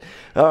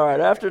All right,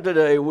 after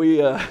today,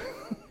 we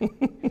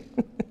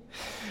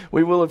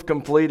will have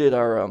completed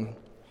our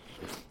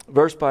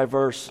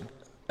verse-by-verse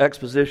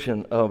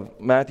exposition of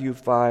Matthew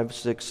 5,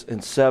 6,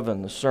 and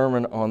 7, the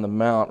Sermon on the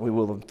Mount. We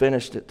will have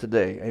finished it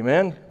today.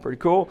 Amen? Pretty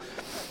cool?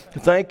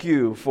 Thank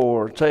you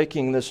for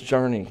taking this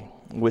journey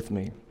with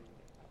me.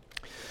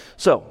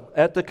 So,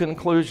 at the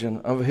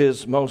conclusion of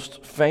his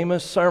most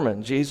famous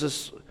sermon,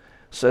 Jesus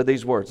said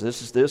these words.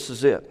 This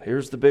is it.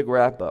 Here's the big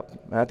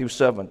wrap-up. Matthew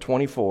 7,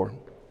 24.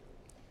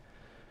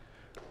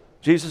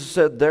 Jesus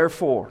said,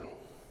 "Therefore,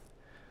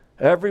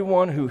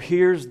 everyone who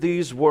hears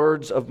these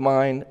words of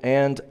mine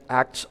and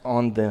acts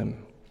on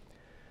them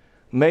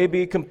may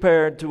be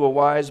compared to a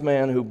wise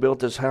man who built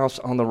his house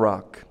on the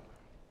rock.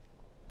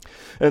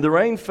 And the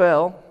rain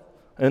fell,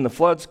 and the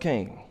floods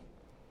came,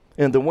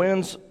 and the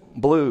winds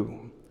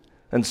blew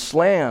and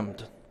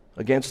slammed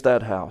against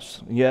that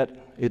house, yet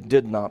it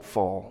did not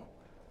fall,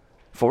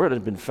 for it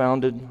had been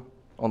founded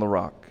on the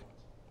rock.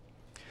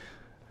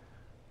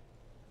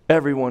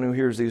 Everyone who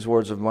hears these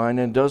words of mine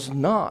and does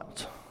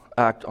not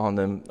act on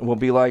them will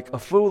be like a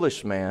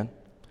foolish man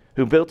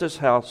who built his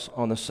house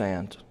on the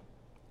sand.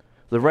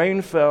 The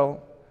rain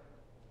fell,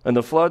 and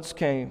the floods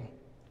came,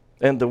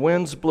 and the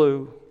winds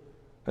blew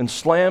and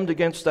slammed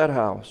against that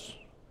house,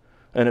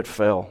 and it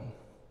fell,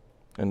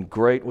 and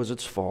great was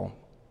its fall.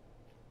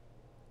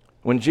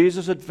 When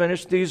Jesus had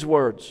finished these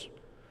words,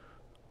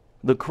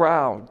 the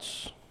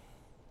crowds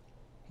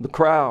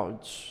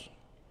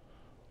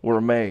were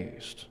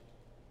amazed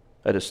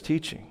at his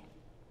teaching.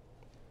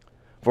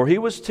 For he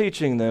was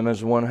teaching them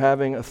as one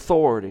having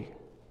authority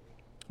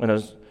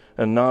and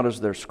not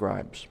as their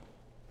scribes.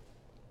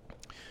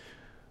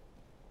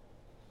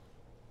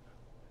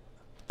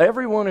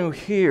 Everyone who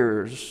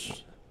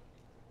hears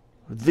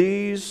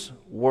these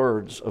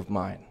words of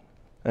mine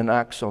and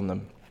acts on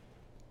them.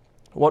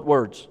 What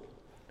words?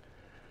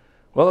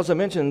 Well, as I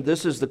mentioned,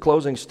 this is the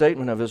closing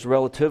statement of his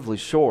relatively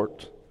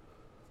short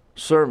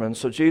sermon.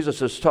 So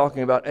Jesus is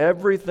talking about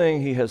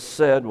everything he has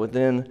said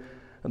within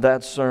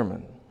that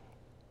sermon.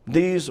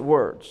 These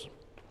words,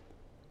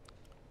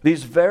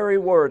 these very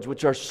words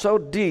which are so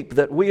deep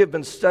that we have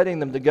been studying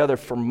them together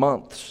for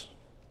months.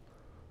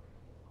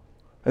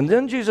 And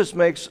then Jesus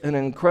makes an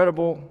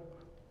incredible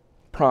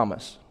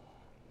promise.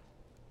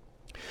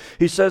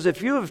 He says,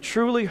 if you have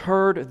truly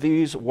heard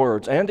these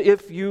words, and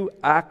if you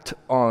act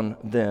on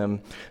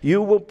them,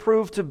 you will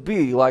prove to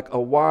be like a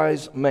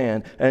wise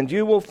man, and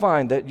you will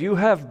find that you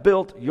have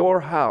built your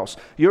house,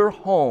 your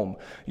home,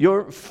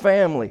 your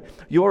family,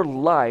 your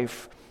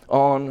life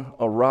on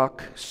a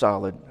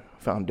rock-solid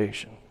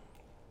foundation.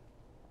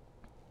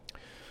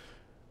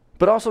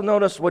 But also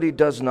notice what he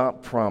does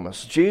not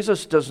promise.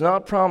 Jesus does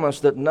not promise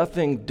that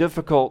nothing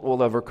difficult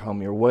will ever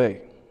come your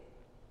way.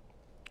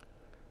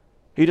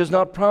 He does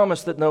not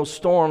promise that no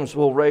storms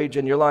will rage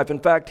in your life. In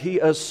fact, he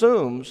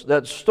assumes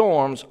that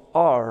storms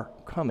are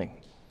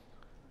coming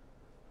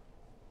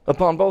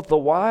upon both the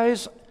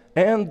wise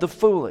and the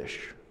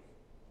foolish.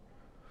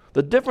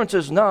 The difference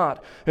is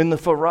not in the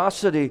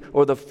ferocity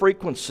or the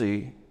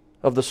frequency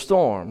of the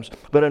storms,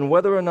 but in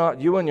whether or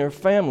not you and your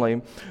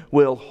family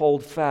will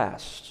hold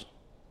fast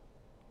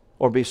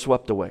or be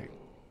swept away.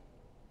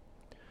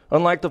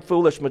 Unlike the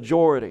foolish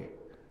majority,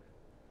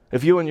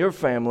 if you and your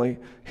family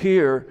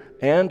hear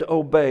and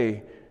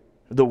obey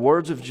the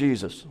words of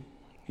Jesus,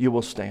 you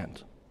will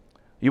stand.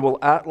 You will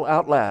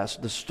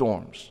outlast the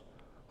storms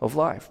of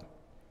life.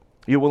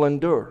 You will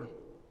endure,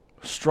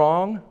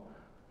 strong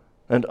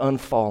and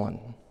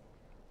unfallen.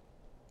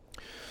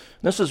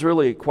 This is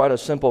really quite a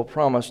simple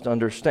promise to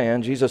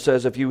understand. Jesus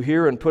says, if you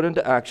hear and put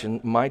into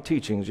action my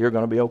teachings, you're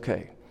going to be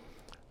okay,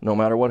 no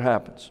matter what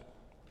happens.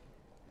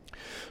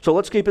 So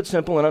let's keep it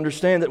simple and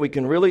understand that we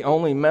can really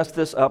only mess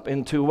this up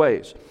in two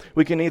ways.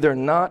 We can either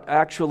not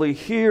actually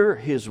hear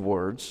his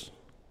words,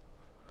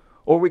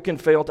 or we can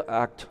fail to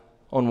act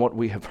on what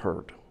we have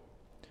heard.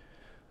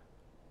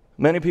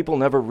 Many people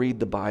never read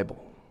the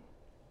Bible.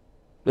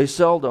 They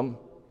seldom,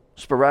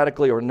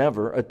 sporadically or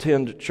never,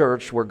 attend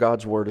church where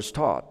God's word is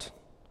taught.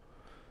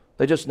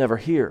 They just never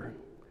hear.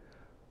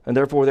 And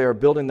therefore they are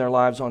building their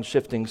lives on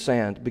shifting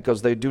sand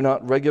because they do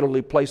not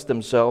regularly place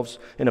themselves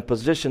in a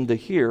position to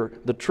hear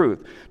the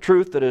truth.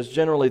 Truth that is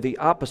generally the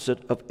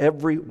opposite of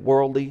every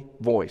worldly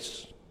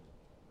voice,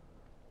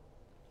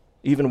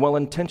 even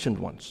well-intentioned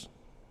ones.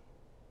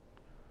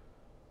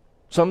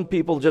 Some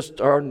people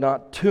just are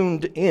not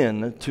tuned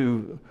in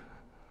to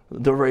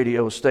the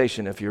radio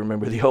station, if you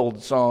remember the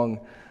old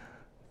song.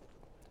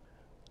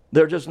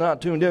 They're just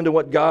not tuned into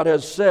what God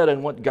has said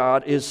and what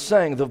God is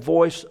saying. The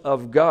voice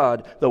of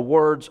God, the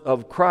words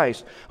of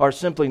Christ, are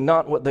simply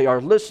not what they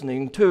are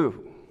listening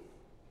to.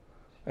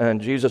 And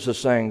Jesus is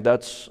saying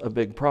that's a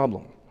big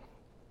problem.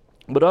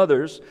 But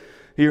others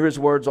hear his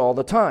words all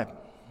the time.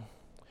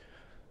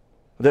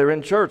 They're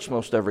in church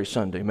most every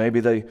Sunday.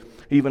 Maybe they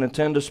even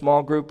attend a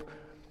small group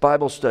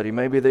Bible study.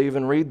 Maybe they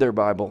even read their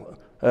Bible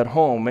at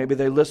home. Maybe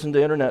they listen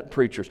to internet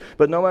preachers.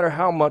 But no matter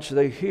how much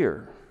they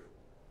hear,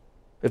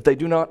 if they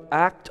do not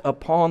act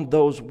upon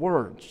those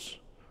words,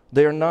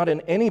 they are not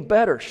in any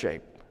better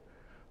shape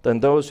than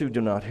those who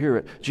do not hear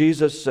it.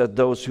 Jesus said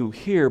those who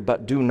hear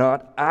but do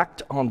not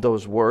act on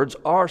those words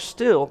are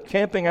still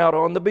camping out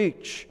on the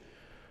beach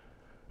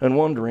and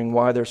wondering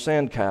why their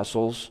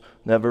sandcastles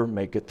never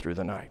make it through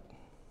the night.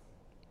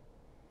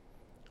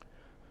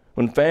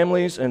 When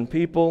families and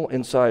people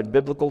inside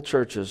biblical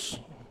churches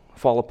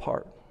fall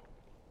apart,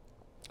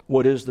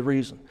 what is the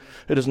reason?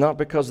 It is not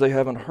because they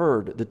haven't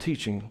heard the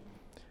teaching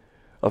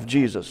of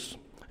Jesus.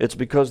 It's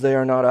because they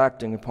are not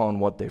acting upon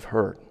what they've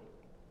heard.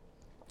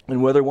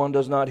 And whether one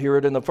does not hear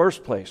it in the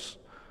first place,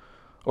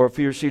 or if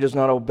he or she does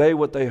not obey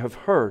what they have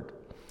heard,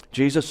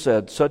 Jesus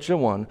said, such a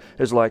one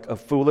is like a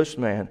foolish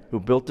man who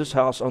built his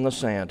house on the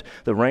sand.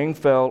 The rain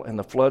fell, and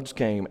the floods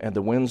came, and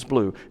the winds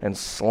blew, and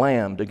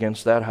slammed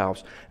against that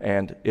house,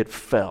 and it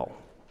fell,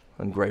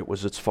 and great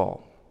was its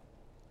fall.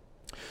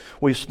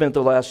 We've spent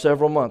the last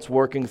several months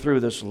working through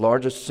this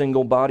largest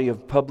single body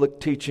of public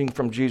teaching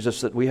from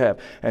Jesus that we have.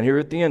 And here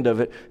at the end of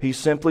it, he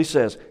simply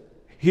says,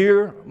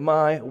 hear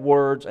my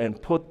words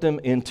and put them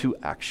into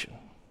action.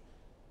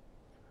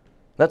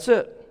 That's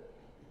it.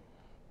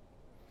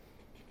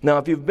 Now,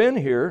 if you've been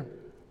here,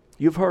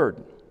 you've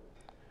heard.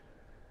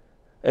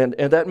 And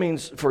that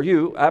means for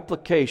you,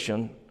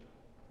 application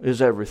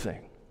is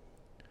everything.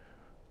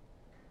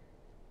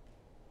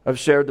 I've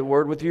shared the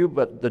word with you,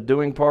 but the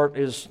doing part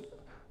is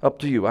up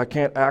to you. I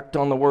can't act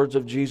on the words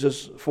of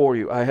Jesus for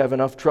you. I have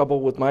enough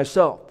trouble with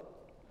myself.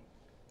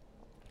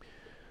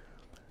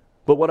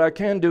 But what I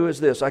can do is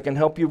this. I can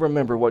help you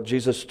remember what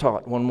Jesus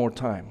taught one more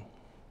time.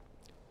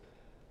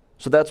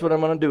 So that's what I'm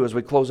going to do as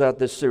we close out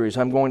this series.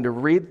 I'm going to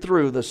read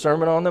through the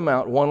Sermon on the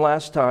Mount one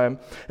last time,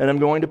 and I'm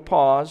going to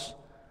pause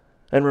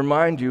and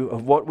remind you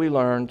of what we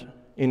learned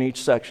in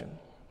each section.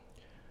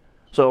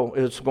 So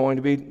it's going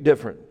to be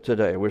different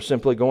today. We're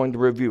simply going to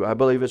review. I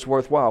believe it's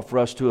worthwhile for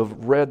us to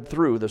have read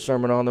through the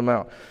Sermon on the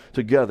Mount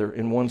together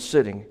in one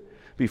sitting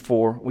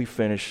before we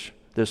finish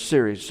this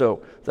series.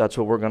 So that's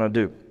what we're going to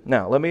do.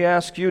 Now, let me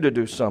ask you to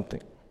do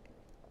something.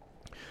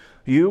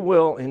 You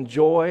will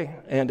enjoy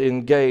and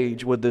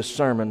engage with this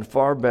sermon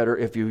far better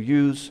if you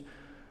use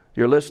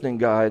your listening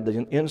guide,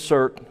 the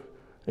insert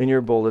in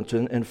your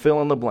bulletin, and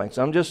fill in the blanks.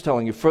 I'm just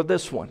telling you, for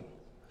this one,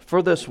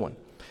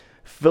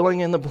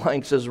 filling in the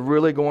blanks is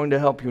really going to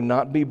help you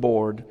not be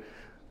bored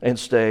and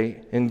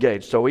stay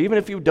engaged. So even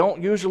if you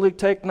don't usually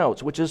take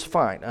notes, which is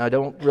fine, I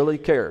don't really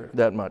care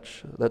that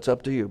much. That's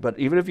up to you. But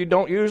even if you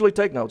don't usually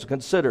take notes,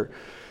 consider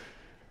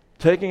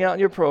taking out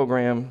your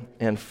program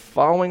and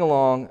following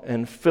along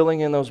and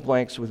filling in those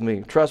blanks with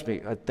me. Trust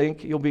me, I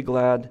think you'll be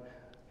glad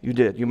you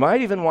did. You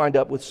might even wind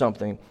up with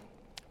something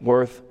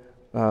worth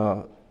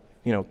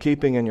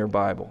keeping in your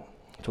Bible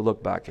to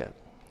look back at.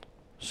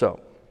 So,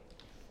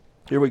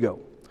 here we go.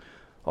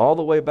 All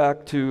the way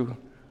back to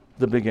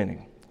the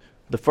beginning.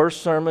 The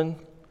first sermon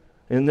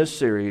in this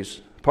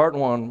series, part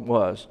 1,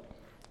 was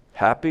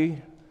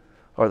Happy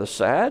Are the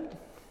Sad?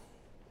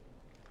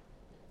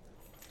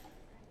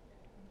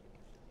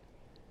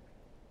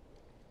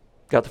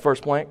 Got the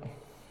first blank?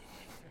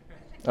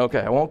 Okay,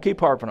 I won't keep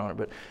harping on it,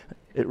 but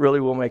it really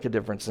will make a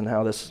difference in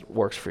how this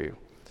works for you.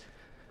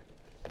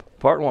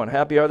 Part 1,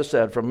 Happy Are the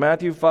Sad, from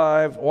Matthew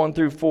 5, 1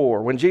 through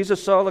 4. When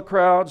Jesus saw the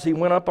crowds, he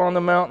went up on the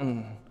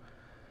mountain.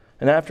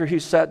 And after he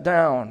sat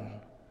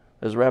down,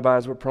 as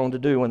rabbis were prone to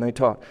do when they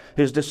taught,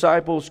 his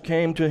disciples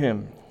came to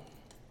him.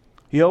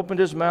 He opened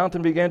his mouth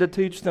and began to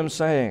teach them,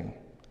 saying,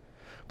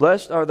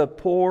 Blessed are the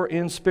poor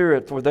in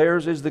spirit, for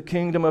theirs is the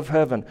kingdom of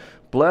heaven.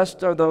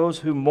 Blessed are those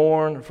who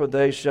mourn, for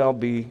they shall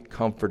be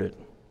comforted.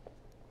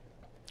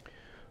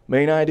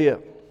 Main idea.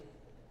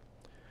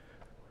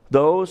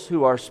 Those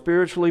who are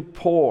spiritually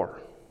poor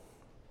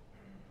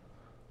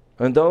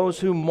and those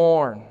who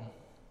mourn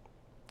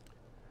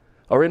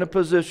are in a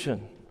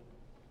position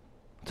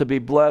to be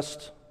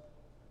blessed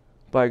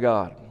by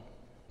God.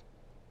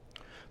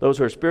 Those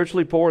who are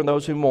spiritually poor and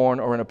those who mourn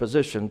are in a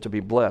position to be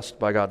blessed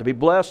by God. To be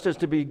blessed is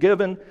to be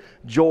given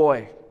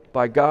joy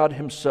by God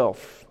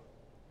Himself.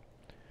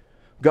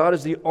 God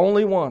is the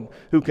only one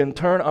who can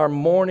turn our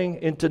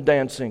mourning into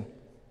dancing.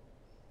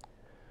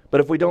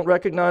 But if we don't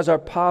recognize our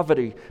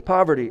poverty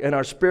and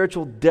our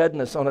spiritual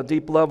deadness on a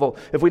deep level,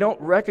 if we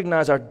don't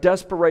recognize our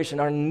desperation,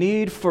 our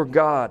need for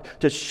God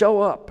to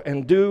show up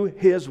and do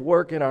His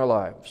work in our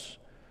lives,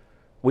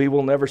 we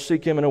will never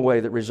seek Him in a way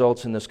that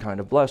results in this kind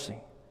of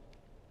blessing.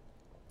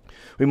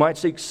 We might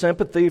seek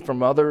sympathy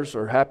from others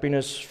or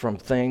happiness from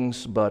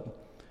things, but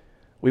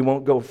we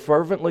won't go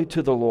fervently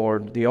to the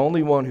Lord, the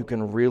only one who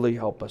can really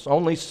help us.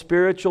 Only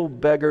spiritual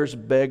beggars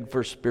beg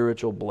for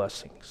spiritual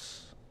blessings.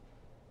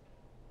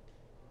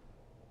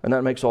 And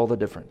that makes all the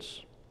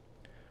difference.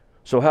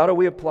 So how do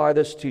we apply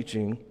this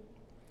teaching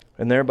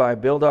and thereby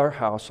build our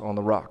house on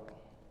the rock?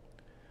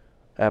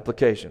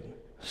 Application.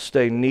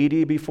 Stay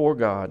needy before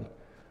God.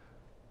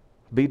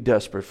 Be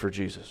desperate for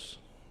Jesus.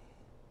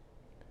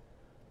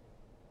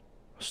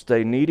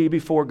 Stay needy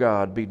before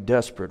God. Be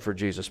desperate for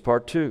Jesus.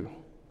 Part 2.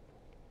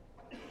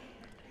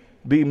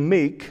 Be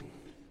meek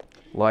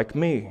like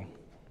me.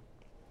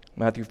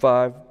 Matthew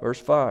 5, verse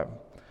 5.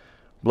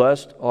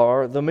 Blessed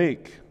are the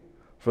meek,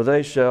 for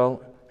they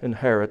shall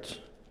inherit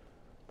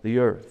the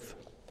earth.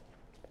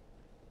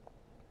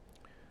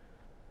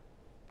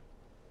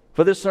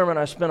 For this sermon,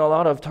 I spent a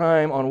lot of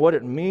time on what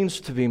it means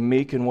to be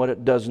meek and what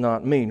it does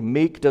not mean.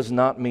 Meek does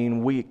not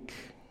mean weak.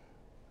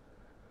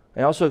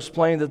 I also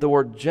explained that the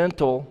word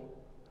gentle,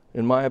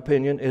 in my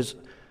opinion, is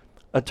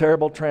a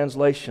terrible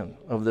translation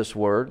of this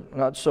word.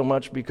 Not so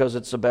much because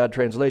it's a bad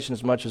translation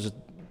as much as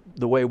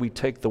the way we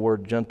take the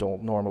word gentle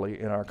normally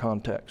in our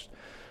context.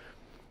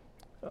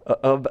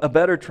 A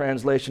better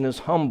translation is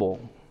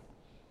humble.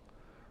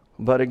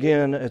 But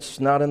again, it's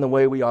not in the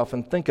way we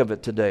often think of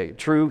it today.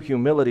 True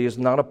humility is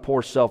not a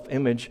poor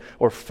self-image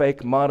or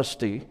fake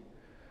modesty,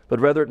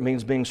 but rather it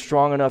means being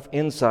strong enough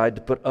inside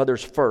to put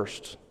others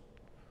first,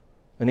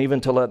 and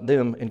even to let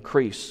them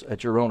increase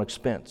at your own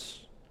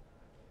expense.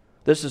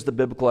 This is the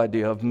biblical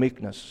idea of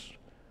meekness.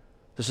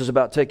 This is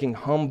about taking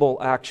humble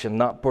action,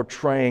 not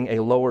portraying a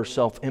lower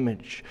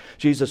self-image.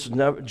 Jesus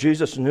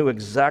knew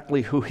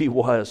exactly who he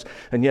was,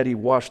 and yet he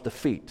washed the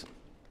feet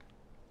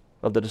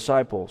of the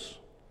disciples.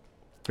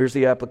 Here's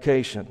the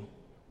application.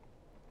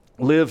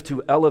 Live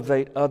to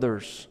elevate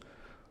others,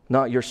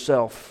 not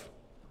yourself,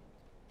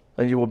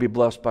 and you will be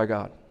blessed by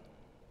God.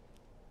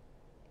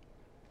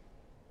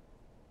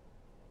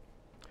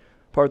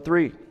 Part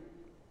 3.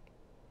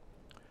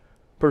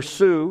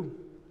 Pursue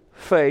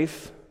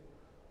faith,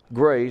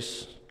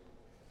 grace,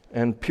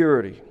 and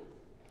purity.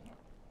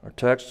 Our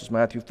text is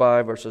Matthew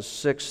 5, verses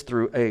 6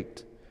 through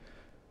 8.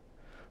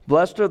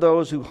 Blessed are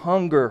those who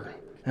hunger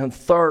and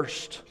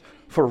thirst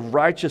for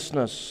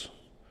righteousness,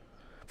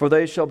 for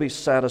they shall be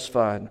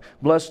satisfied.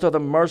 Blessed are the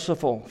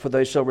merciful, for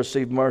they shall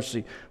receive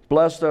mercy.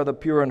 Blessed are the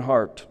pure in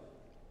heart,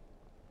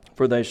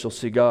 for they shall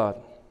see God.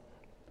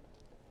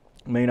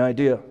 Main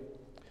idea.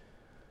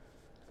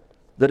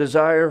 The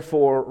desire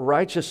for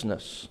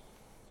righteousness,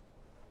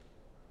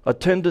 a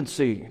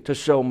tendency to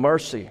show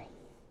mercy,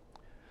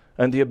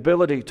 and the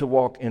ability to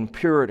walk in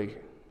purity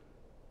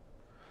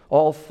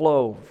all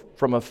flow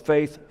from a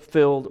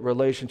faith-filled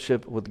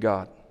relationship with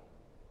God.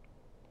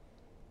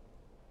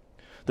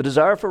 The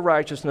desire for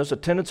righteousness, a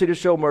tendency to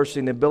show mercy,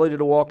 and the ability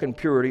to walk in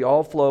purity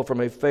all flow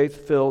from a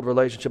faith-filled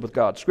relationship with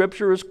God.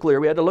 Scripture is clear.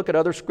 We had to look at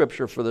other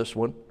Scripture for this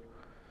one.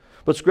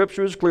 But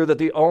Scripture is clear that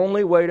the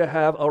only way to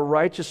have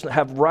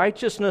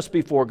righteousness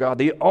before God,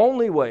 the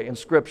only way in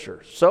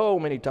Scripture, so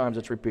many times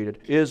it's repeated,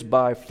 is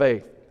by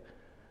faith.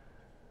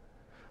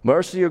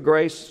 Mercy or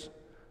grace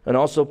and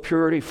also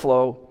purity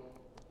flow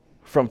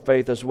from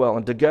faith as well.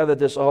 And together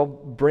this all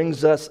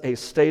brings us a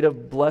state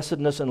of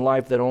blessedness in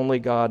life that only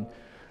God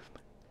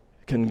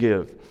can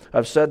give.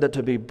 I've said that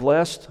to be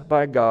blessed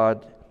by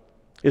God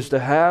is to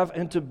have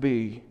and to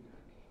be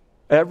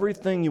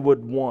everything you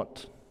would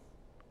want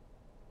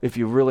if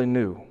you really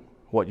knew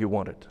what you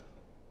wanted.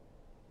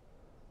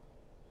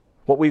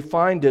 What we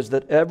find is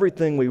that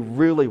everything we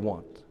really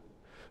want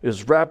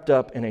is wrapped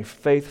up in a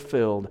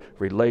faith-filled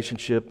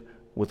relationship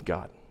with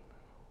God.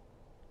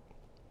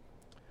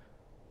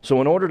 So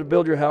in order to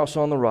build your house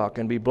on the rock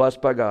and be blessed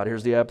by God,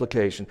 here's the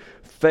application.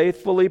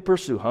 Faithfully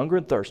pursue, hunger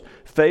and thirst,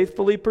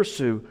 faithfully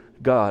pursue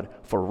God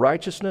for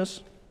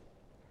righteousness,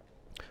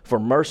 for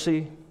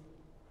mercy,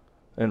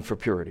 and for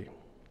purity.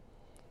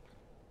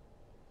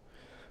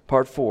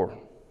 Part 4.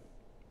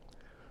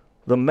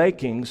 The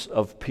makings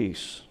of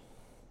peace.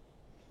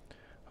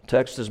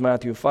 Text is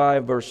Matthew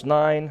 5, verse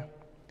 9.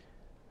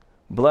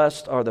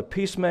 Blessed are the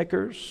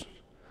peacemakers,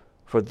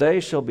 for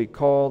they shall be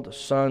called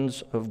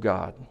sons of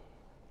God.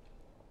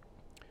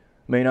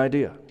 Main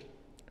idea.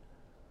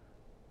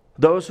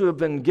 Those who have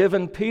been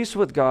given peace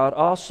with God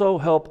also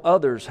help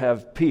others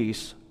have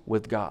peace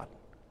with God.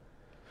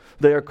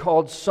 They are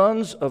called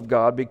sons of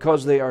God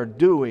because they are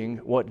doing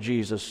what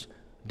Jesus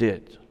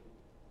did.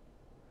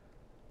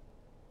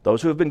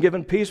 Those who have been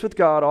given peace with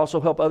God also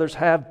help others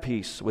have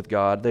peace with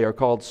God. They are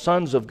called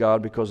sons of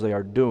God because they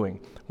are doing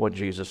what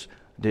Jesus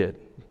did,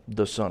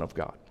 the Son of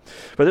God.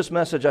 For this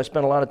message, I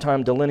spent a lot of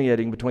time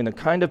delineating between the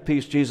kind of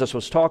peace Jesus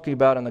was talking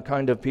about and the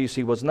kind of peace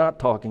he was not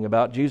talking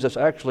about. Jesus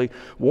actually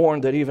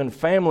warned that even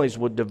families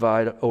would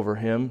divide over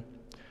him.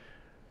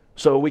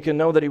 So we can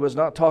know that he was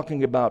not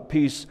talking about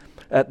peace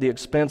at the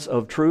expense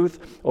of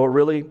truth or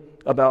really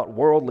about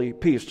worldly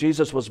peace.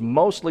 Jesus was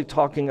mostly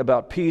talking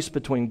about peace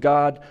between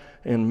God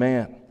and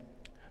man.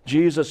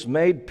 Jesus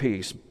made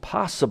peace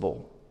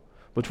possible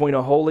between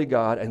a holy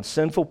God and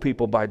sinful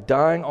people by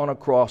dying on a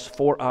cross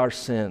for our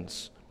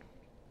sins.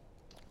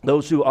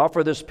 Those who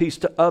offer this peace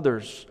to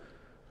others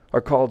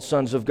are called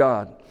sons of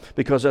God,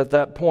 because at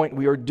that point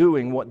we are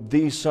doing what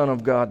the Son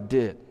of God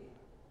did.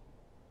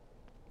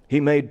 He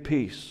made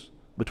peace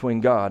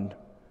between God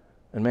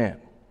and man.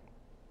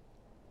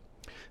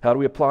 How do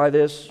we apply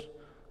this?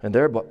 And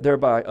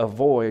thereby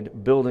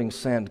avoid building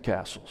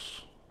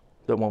sandcastles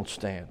that won't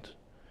stand.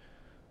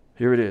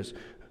 Here it is.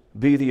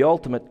 Be the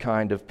ultimate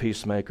kind of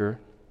peacemaker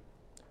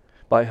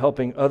by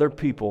helping other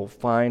people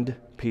find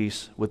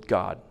peace with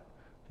God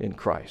in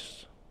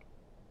Christ.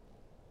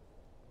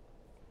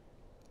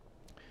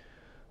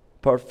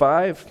 Part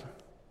 5,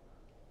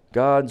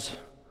 God's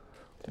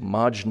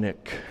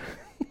Majnik.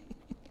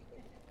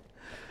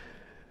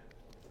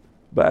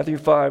 Matthew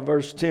 5,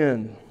 verse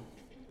 10.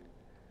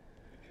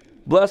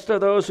 Blessed are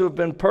those who have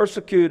been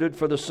persecuted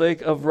for the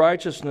sake of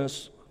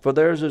righteousness, for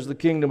theirs is the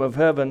kingdom of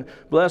heaven.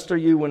 Blessed are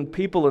you when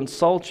people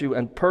insult you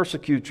and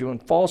persecute you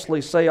and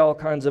falsely say all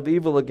kinds of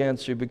evil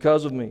against you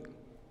because of me.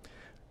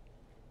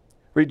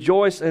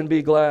 Rejoice and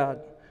be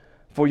glad,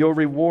 for your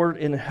reward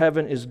in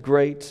heaven is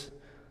great.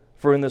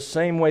 For in the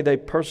same way they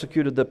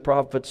persecuted the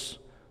prophets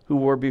who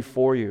were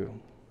before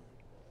you.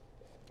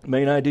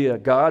 Main idea,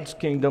 God's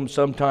kingdom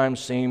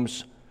sometimes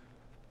seems,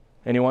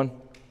 anyone?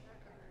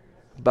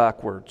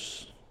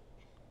 Backwards.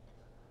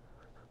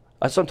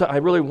 I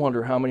really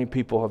wonder how many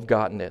people have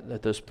gotten it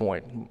at this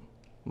point.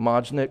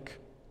 Majnik?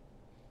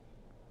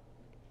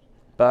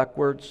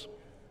 Backwards?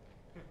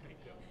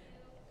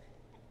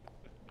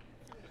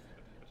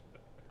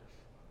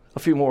 A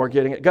few more are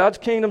getting it. God's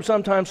kingdom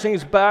sometimes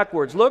seems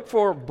backwards. Look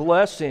for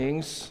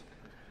blessings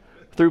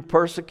through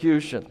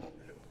persecution.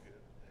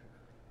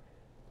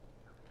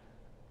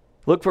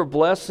 Look for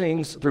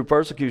blessings through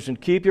persecution.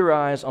 Keep your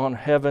eyes on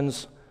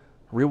heaven's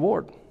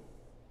reward.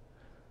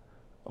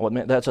 Oh,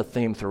 man, that's a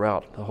theme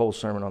throughout the whole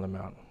Sermon on the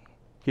Mount.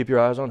 Keep your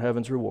eyes on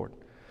heaven's reward.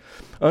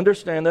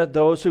 Understand that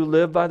those who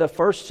live by the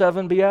first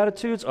 7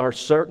 Beatitudes are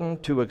certain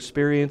to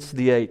experience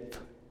the 8th,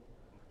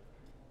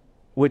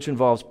 which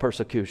involves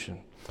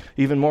persecution.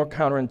 Even more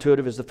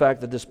counterintuitive is the fact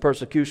that this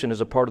persecution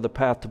is a part of the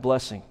path to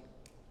blessing.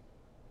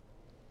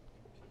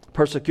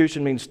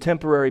 Persecution means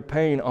temporary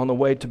pain on the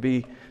way to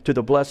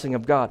the blessing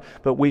of God.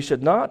 But we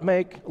should not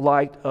make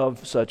light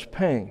of such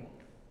pain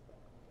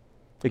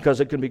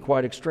because it can be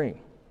quite extreme.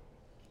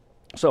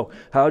 So,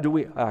 how do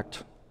we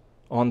act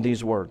on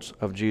these words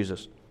of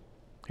Jesus?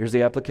 Here's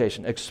the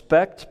application.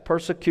 Expect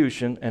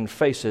persecution and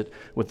face it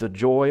with the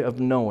joy of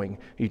knowing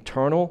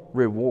eternal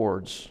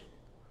rewards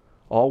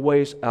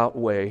always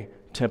outweigh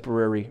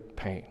temporary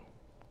pain.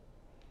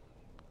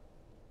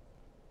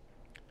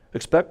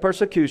 Expect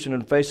persecution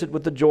and face it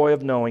with the joy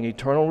of knowing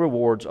eternal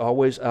rewards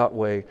always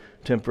outweigh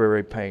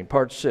temporary pain.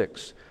 Part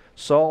 6,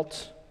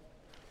 salt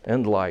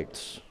and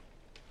light.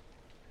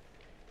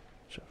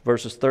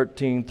 Verses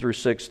 13 through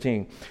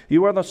 16.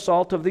 You are the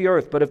salt of the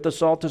earth, but if the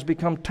salt has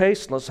become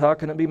tasteless, how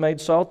can it be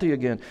made salty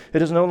again?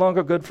 It is no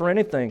longer good for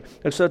anything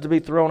except to be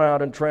thrown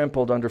out and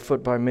trampled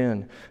underfoot by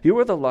men. You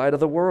are the light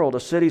of the world. A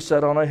city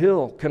set on a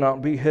hill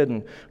cannot be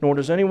hidden, nor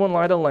does anyone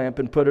light a lamp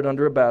and put it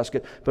under a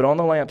basket, but on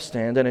the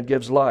lampstand, and it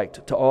gives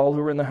light to all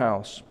who are in the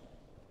house.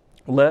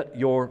 Let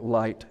your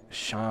light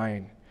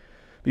shine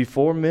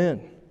before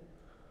men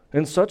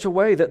in such a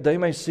way that they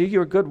may see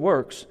your good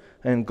works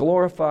and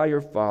glorify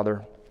your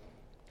Father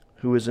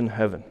who is in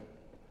heaven.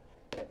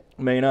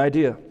 Main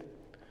idea.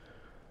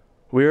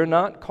 We are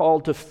not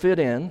called to fit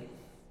in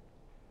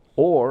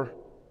or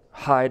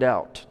hide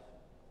out,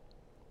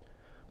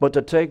 but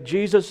to take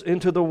Jesus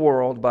into the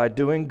world by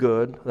doing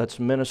good, that's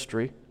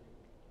ministry,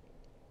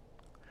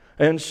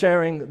 and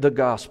sharing the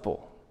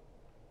gospel,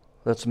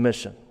 that's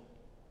mission.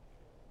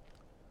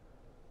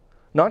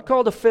 Not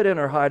called to fit in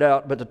or hide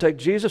out, but to take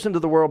Jesus into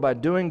the world by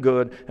doing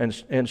good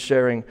and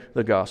sharing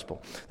the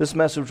gospel. This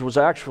message was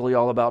actually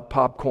all about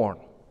popcorn,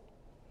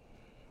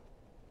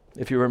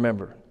 if you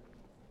remember.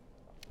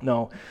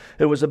 No,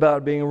 it was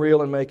about being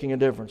real and making a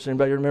difference.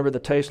 Anybody remember the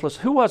tasteless?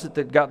 Who was it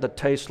that got the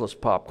tasteless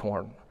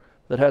popcorn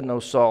that had no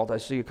salt? I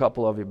see a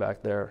couple of you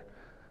back there.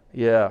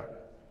 Yeah.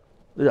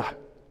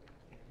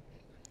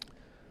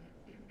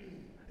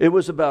 It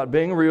was about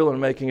being real and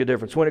making a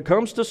difference. When it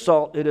comes to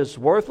salt, it is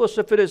worthless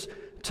if it is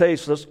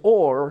tasteless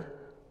or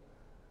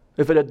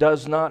if it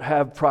does not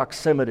have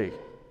proximity.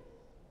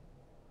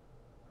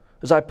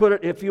 As I put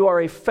it, if you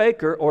are a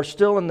faker or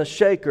still in the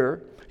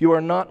shaker, you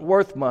are not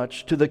worth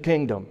much to the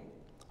kingdom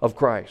of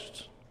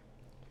Christ.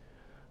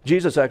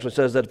 Jesus actually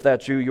says that if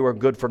that's you, you are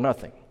good for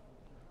nothing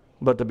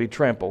but to be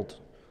trampled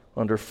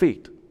under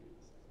feet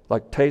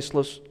like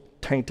tasteless,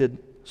 tainted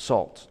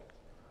salt.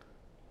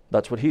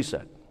 That's what he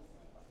said.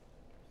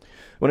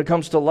 When it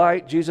comes to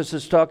light, Jesus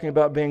is talking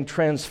about being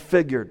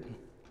transfigured.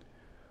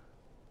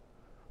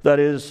 That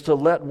is, to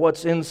let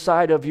what's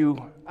inside of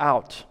you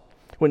out.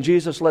 When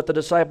Jesus let the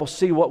disciples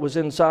see what was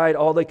inside,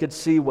 all they could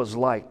see was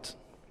light.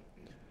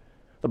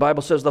 The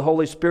Bible says the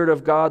Holy Spirit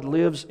of God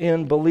lives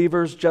in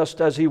believers just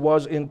as He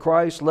was in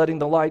Christ. Letting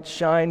the light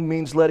shine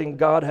means letting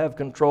God have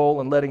control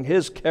and letting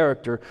His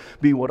character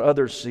be what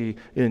others see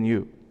in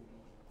you.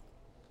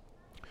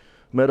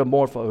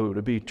 Metamorpho,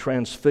 to be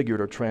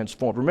transfigured or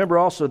transformed. Remember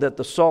also that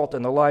the salt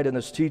and the light in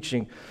this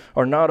teaching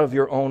are not of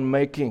your own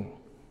making,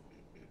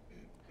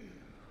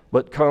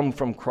 but come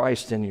from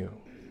Christ in you.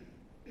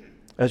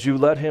 As you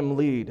let Him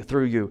lead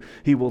through you,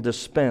 He will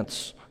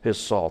dispense His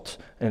salt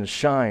and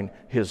shine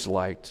His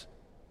light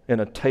in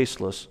a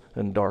tasteless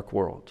and dark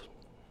world.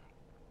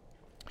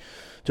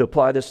 To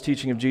apply this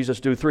teaching of Jesus,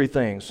 do 3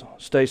 things.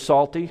 Stay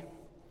salty,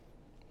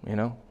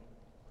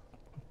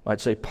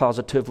 I'd say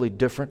positively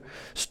different.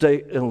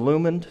 Stay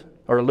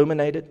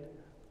illuminated,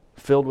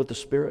 filled with the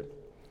Spirit.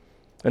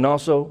 And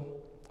also,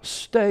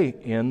 stay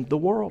in the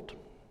world.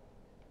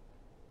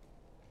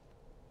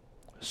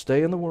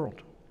 Stay in the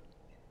world.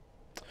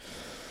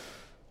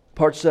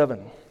 Part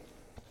 7.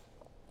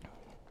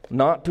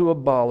 Not to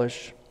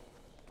abolish,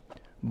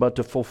 but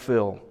to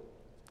fulfill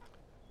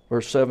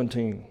Verse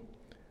 17.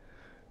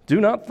 Do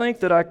not think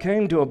that I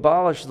came to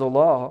abolish the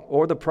law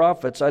or the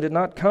prophets. I did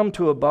not come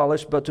to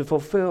abolish, but to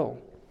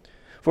fulfill.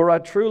 For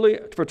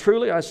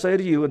truly I say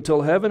to you,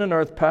 until heaven and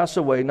earth pass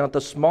away, not the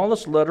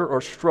smallest letter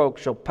or stroke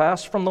shall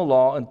pass from the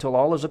law until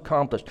all is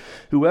accomplished.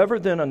 Whoever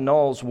then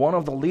annuls one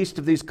of the least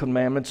of these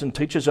commandments and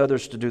teaches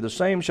others to do the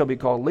same shall be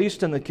called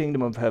least in the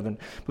kingdom of heaven.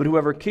 But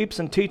whoever keeps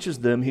and teaches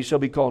them, he shall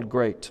be called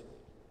great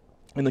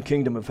in the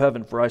kingdom of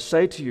heaven. For I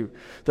say to you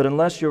that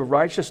unless your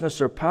righteousness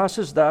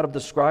surpasses that of the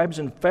scribes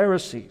and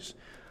Pharisees,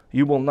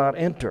 you will not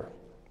enter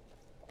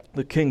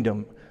the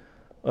kingdom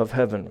of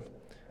heaven.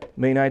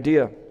 Main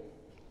idea.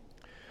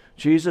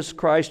 Jesus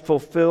Christ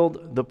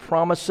fulfilled the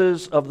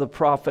promises of the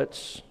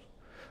prophets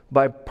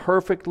by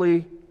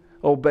perfectly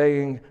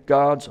obeying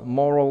God's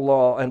moral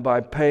law and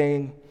by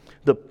paying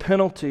the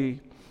penalty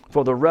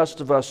for the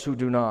rest of us who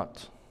do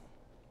not.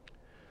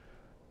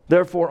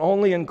 Therefore,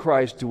 only in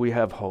Christ do we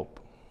have hope.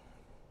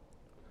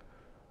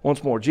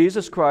 Once more,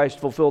 Jesus Christ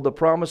fulfilled the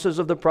promises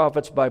of the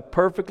prophets by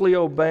perfectly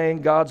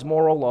obeying God's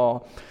moral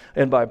law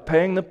and by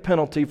paying the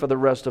penalty for the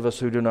rest of us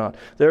who do not.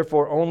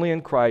 Therefore, only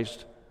in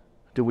Christ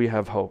do we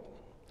have hope.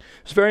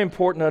 It's very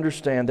important to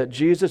understand that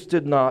Jesus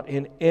did not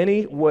in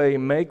any way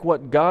make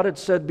what God had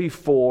said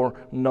before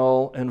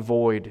null and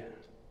void.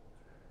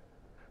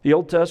 The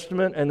Old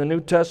Testament and the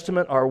New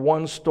Testament are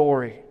one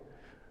story,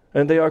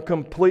 and they are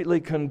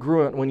completely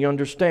congruent when you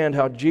understand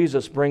how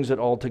Jesus brings it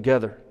all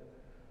together.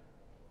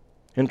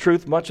 In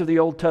truth, much of the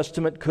Old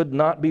Testament could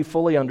not be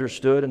fully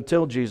understood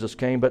until Jesus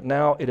came, but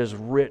now it is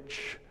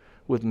rich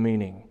with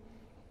meaning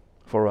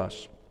for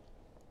us.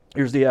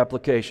 Here's the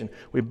application.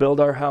 We build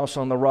our house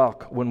on the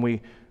rock when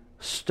we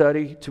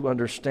study to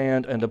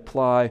understand and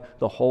apply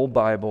the whole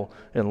Bible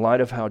in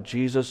light of how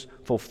Jesus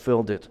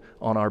fulfilled it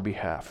on our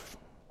behalf.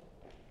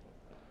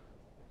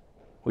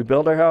 We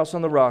build our house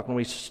on the rock when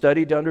we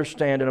study to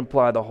understand and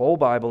apply the whole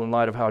Bible in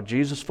light of how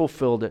Jesus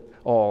fulfilled it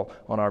all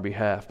on our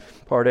behalf.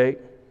 Part 8.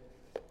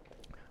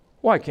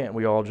 Why can't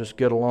we all just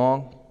get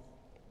along?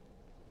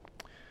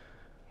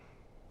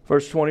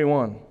 Verse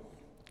 21.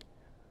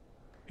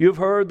 You've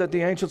heard that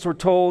the ancients were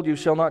told, you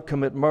shall not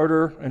commit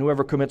murder, and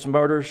whoever commits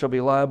murder shall be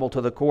liable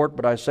to the court.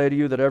 But I say to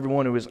you that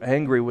everyone who is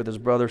angry with his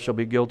brother shall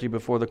be guilty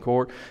before the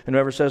court. And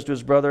whoever says to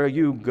his brother,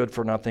 you good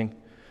for nothing,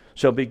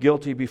 shall be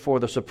guilty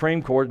before the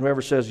Supreme Court. And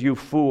whoever says, you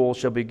fool,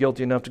 shall be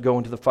guilty enough to go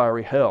into the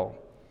fiery hell.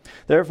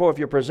 Therefore, if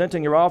you're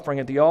presenting your offering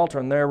at the altar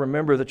and there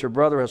remember that your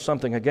brother has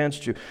something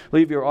against you,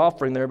 leave your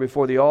offering there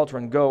before the altar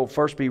and go.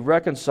 First be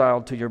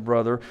reconciled to your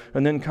brother,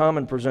 and then come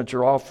and present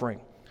your offering.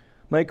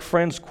 Make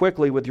friends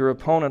quickly with your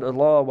opponent at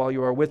law while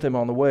you are with him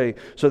on the way,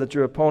 so that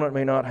your opponent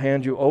may not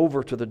hand you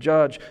over to the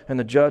judge, and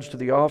the judge to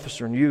the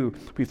officer, and you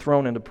be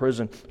thrown into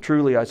prison.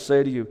 Truly, I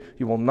say to you,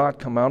 you will not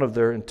come out of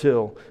there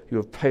until you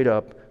have paid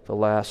up the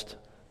last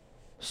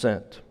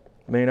cent.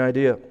 Main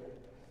idea.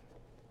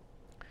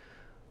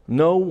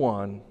 No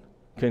one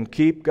can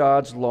keep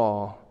God's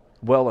law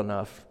well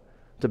enough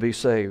to be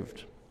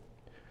saved.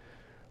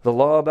 The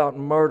law about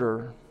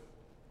murder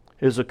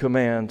is a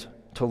command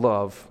to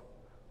love,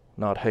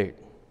 not hate.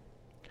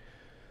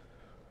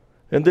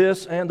 In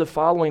this and the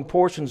following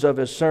portions of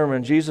his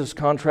sermon, Jesus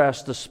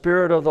contrasts the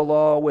spirit of the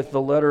law with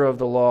the letter of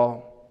the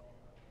law.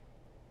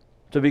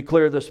 To be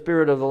clear, the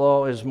spirit of the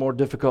law is more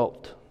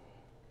difficult.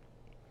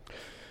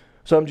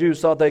 Some Jews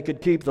thought they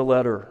could keep the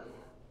letter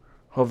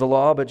of the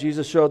law, but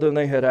Jesus showed them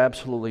they had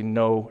absolutely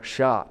no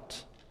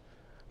shot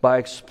by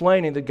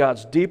explaining that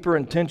God's deeper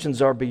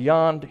intentions are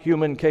beyond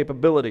human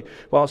capability,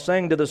 while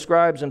saying to the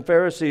scribes and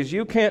Pharisees,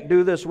 you can't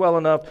do this well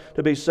enough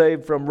to be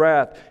saved from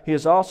wrath. He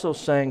is also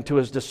saying to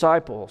his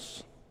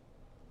disciples,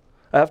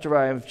 after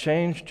I have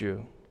changed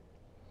you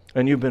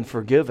and you've been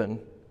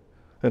forgiven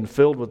and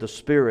filled with the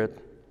Spirit,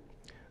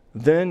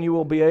 then you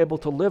will be able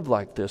to live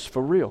like this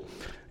for real.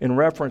 In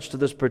reference to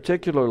this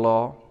particular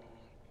law,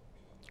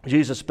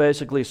 Jesus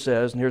basically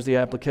says, and here's the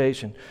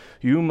application,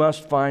 you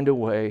must find a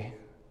way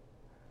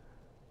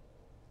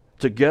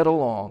to get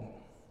along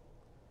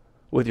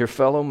with your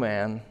fellow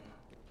man,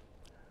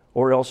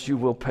 or else you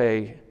will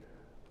pay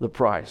the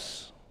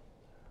price.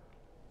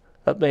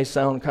 That may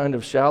sound kind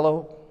of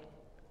shallow.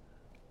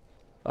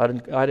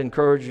 I'd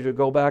encourage you to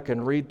go back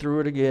and read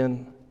through it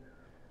again,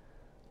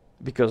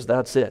 because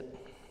that's it.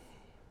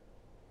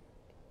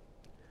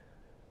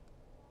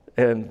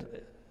 And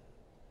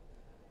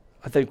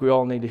I think we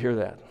all need to hear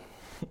that.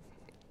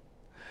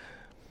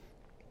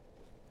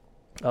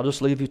 I'll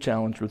just leave you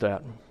challenged with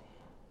that.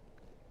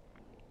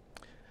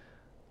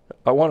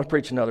 I want to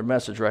preach another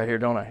message right here,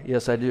 don't I?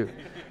 Yes, I do.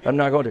 I'm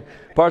not going to.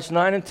 Parts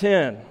 9 and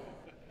 10.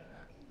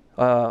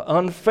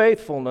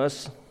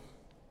 Unfaithfulness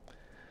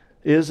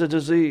is a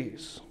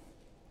disease.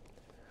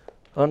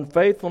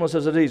 Unfaithfulness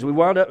is a disease.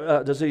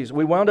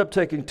 We wound up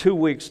taking 2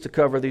 weeks to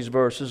cover these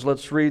verses.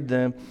 Let's read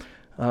them.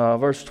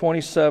 Verse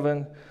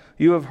 27.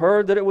 You have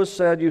heard that it was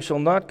said, 'You shall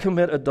not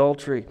commit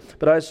adultery.'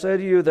 But I say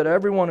to you that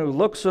everyone who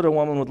looks at a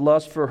woman with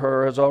lust for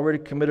her has already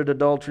committed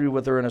adultery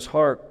with her in his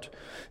heart.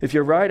 If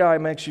your right eye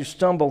makes you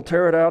stumble,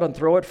 tear it out and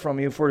throw it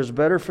from you, for it is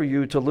better for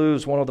you to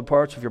lose one of the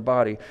parts of your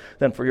body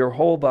than for your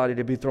whole body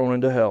to be thrown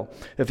into hell.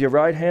 If your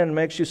right hand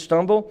makes you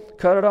stumble,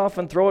 cut it off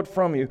and throw it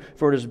from you,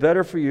 for it is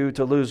better for you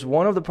to lose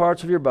one of the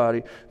parts of your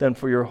body than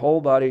for your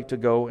whole body to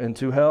go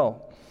into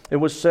hell. It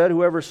was said,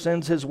 'Whoever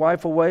sends his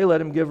wife away, let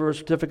him give her a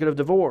certificate of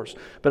divorce.'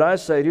 But I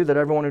say to you that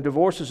everyone who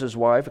divorces his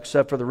wife,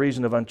 except for the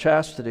reason of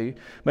unchastity,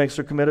 makes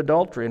her commit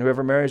adultery, and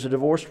whoever marries a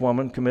divorced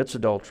woman commits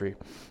adultery.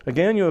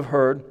 Again, you have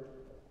heard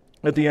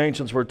that the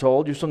ancients were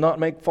told, 'You shall not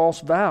make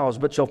false vows,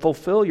 but shall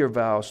fulfill your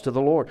vows to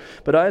the Lord.'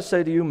 But I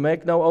say to you,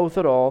 make no oath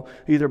at all,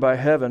 either by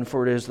heaven,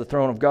 for it is the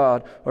throne of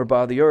God, or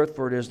by the earth,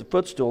 for it is the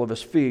footstool of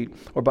his feet,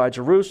 or by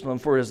Jerusalem,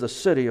 for it is the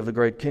city of the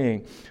great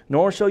King.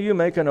 Nor shall you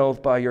make an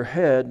oath by your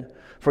head,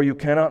 for you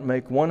cannot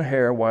make one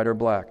hair white or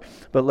black.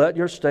 But let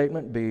your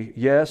statement be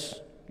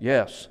yes,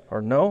 yes,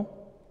 or no,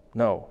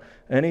 no.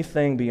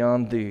 Anything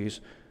beyond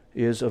these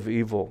is of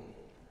evil."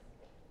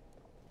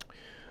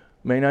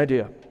 Main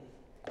idea.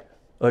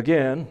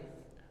 Again,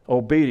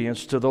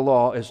 obedience to the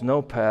law is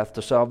no path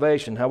to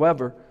salvation.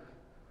 However,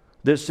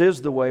 this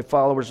is the way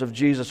followers of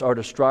Jesus are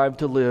to strive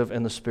to live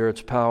in the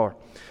Spirit's power.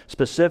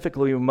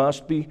 Specifically, we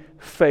must be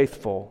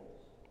faithful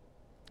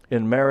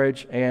in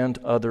marriage and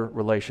other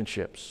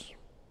relationships.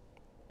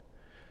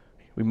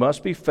 We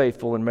must be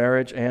faithful in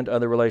marriage and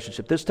other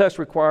relationships. This text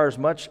requires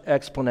much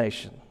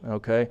explanation,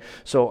 okay?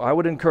 So I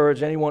would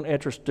encourage anyone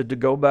interested to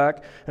go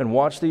back and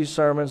watch these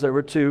sermons. There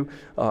were two.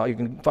 You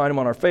can find them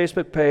on our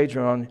Facebook page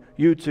or on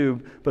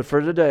YouTube. But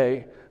for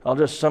today, I'll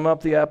just sum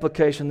up the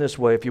application this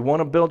way. If you want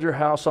to build your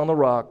house on the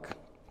rock,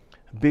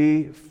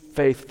 be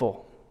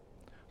faithful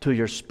to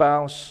your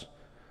spouse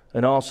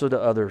and also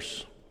to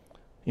others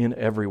in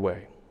every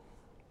way.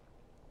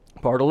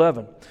 Part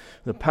 11,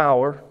 the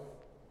power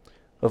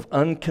of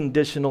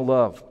unconditional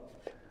love.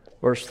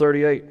 Verse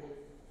 38.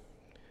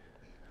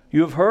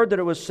 You have heard that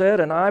it was said,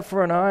 an eye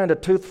for an eye and a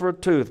tooth for a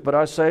tooth. But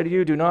I say to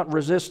you, do not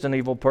resist an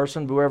evil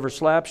person. Whoever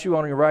slaps you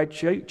on your right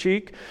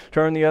cheek,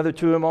 turn the other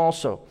to him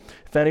also.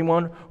 If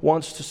anyone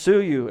wants to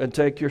sue you and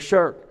take your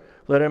shirt,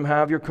 let him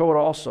have your coat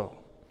also.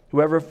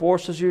 Whoever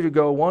forces you to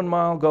go 1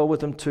 mile, go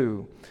with him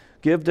 2.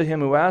 Give to him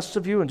who asks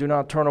of you, and do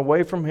not turn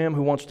away from him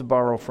who wants to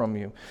borrow from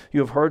you. You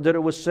have heard that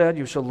it was said,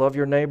 you shall love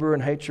your neighbor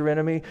and hate your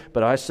enemy.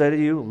 But I say to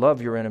you,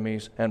 love your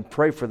enemies and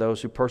pray for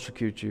those who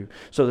persecute you,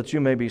 so that you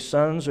may be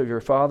sons of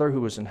your Father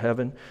who is in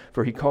heaven.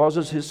 For he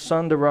causes his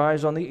sun to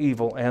rise on the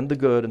evil and the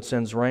good, and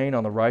sends rain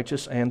on the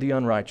righteous and the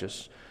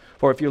unrighteous.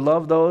 For if you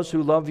love those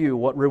who love you,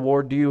 what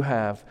reward do you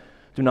have?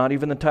 Do not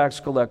even the tax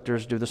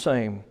collectors do the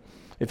same?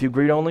 If you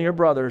greet only your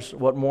brothers,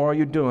 what more are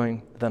you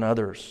doing than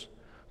others?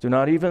 Do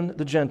not even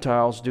the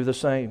Gentiles do the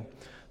same?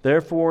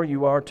 Therefore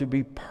you are to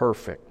be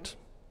perfect,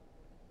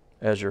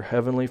 as your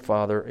heavenly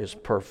Father is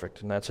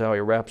perfect. And that's how he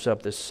wraps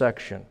up this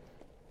section.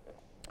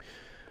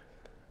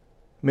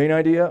 Main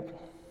idea,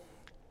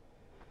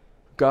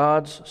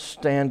 God's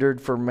standard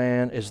for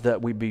man is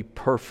that we be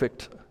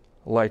perfect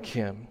like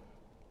him.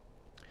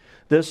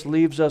 This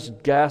leaves us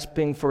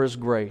gasping for his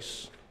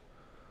grace,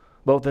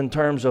 both in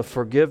terms of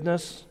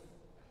forgiveness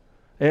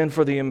and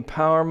for the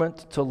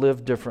empowerment to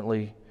live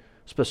differently,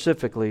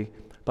 specifically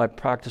by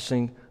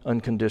practicing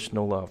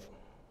unconditional love.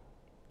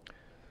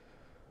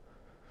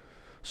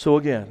 So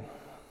again,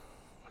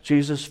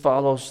 Jesus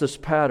follows this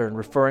pattern,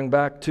 referring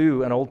back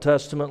to an Old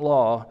Testament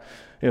law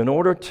in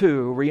order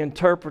to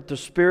reinterpret the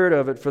spirit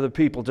of it for the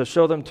people, to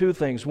show them 2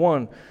 things.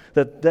 1,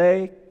 that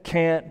they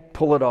can't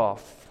pull it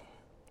off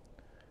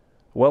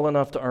well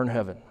enough to earn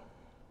heaven.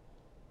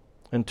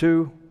 And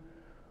 2,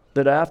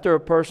 that after a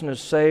person is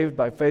saved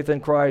by faith in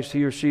Christ,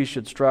 he or she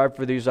should strive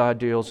for these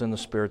ideals in the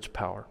Spirit's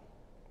power.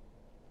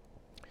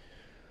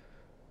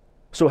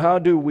 So how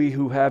do we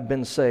who have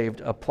been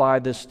saved apply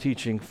this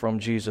teaching from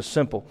Jesus?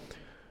 Simple.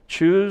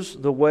 Choose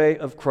the way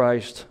of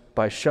Christ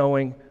by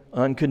showing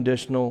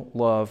unconditional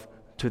love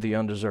to the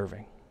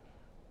undeserving.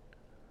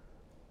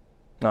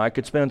 Now, I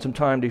could spend some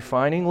time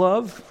defining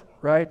love,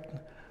 right?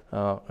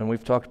 And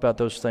we've talked about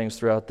those things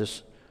throughout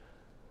this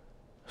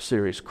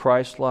series.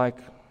 Christ-like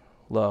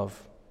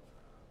love,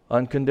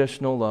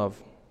 unconditional love,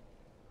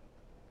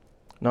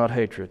 not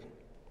hatred.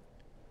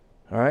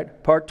 All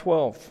right, part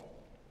 12.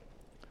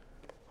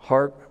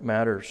 Heart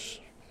matters.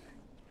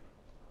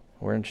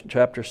 We're in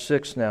chapter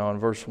 6 now, in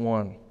verse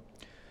 1.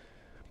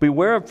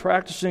 Beware of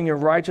practicing your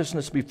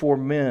righteousness before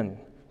men,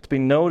 to be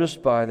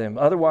noticed by them.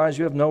 Otherwise,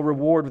 you have no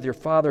reward with your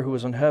Father who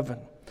is in heaven.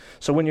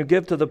 So when you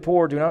give to the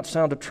poor, do not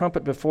sound a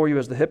trumpet before you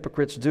as the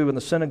hypocrites do in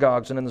the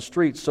synagogues and in the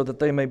streets, so that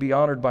they may be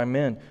honored by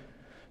men.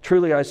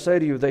 Truly, I say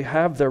to you, they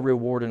have their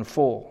reward in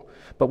full.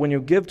 But when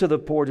you give to the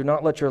poor, do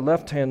not let your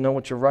left hand know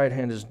what your right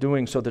hand is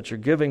doing, so that your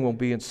giving will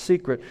be in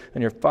secret,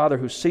 and your Father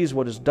who sees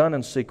what is done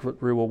in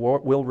secret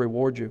will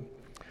reward you.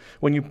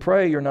 When you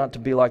pray, you're not to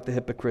be like the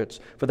hypocrites,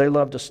 for they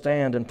love to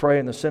stand and pray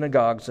in the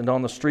synagogues and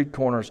on the street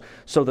corners,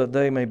 so that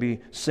they may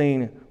be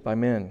seen by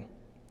men.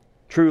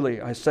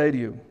 Truly, I say to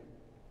you,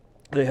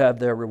 they have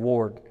their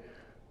reward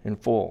in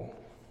full.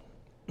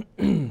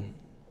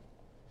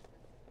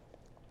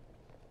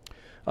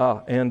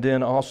 And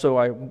then also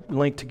I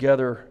linked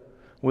together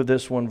with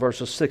this one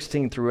verses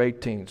 16 through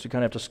 18. So you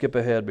kind of have to skip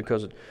ahead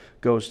because it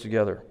goes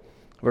together.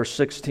 Verse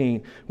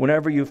 16,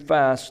 whenever you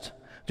fast,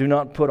 do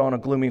not put on a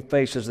gloomy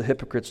face as the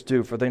hypocrites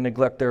do, for they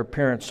neglect their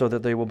appearance so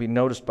that they will be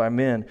noticed by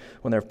men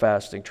when they're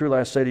fasting. Truly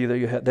I say to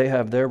you that they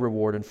have their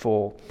reward in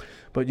full.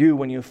 But you,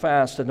 when you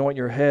fast, anoint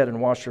your head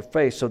and wash your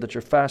face, so that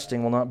your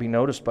fasting will not be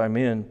noticed by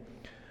men,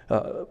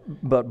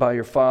 but by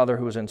your Father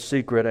who is in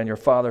secret, and your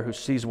Father who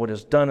sees what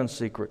is done in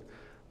secret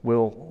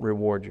will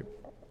reward you.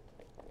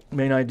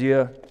 Main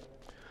idea,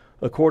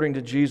 according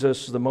to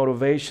Jesus, the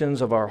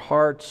motivations of our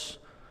hearts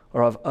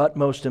are of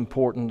utmost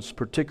importance,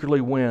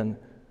 particularly when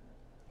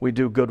we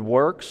do good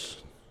works,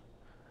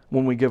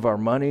 when we give our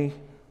money,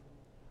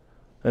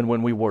 and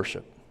when we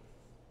worship.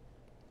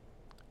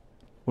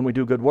 When we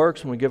do good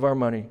works, when we give our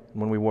money,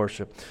 and when we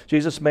worship.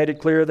 Jesus made it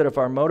clear that if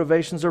our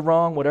motivations are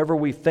wrong, whatever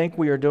we think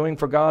we are doing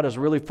for God is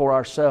really for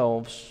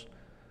ourselves,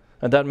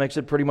 and that makes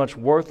it pretty much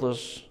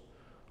worthless,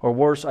 or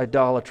worse,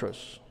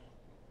 idolatrous.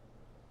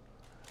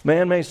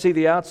 Man may see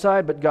the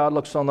outside, but God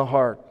looks on the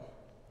heart.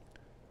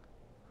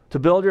 To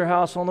build your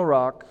house on the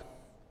rock,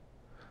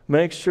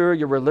 make sure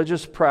your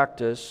religious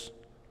practice,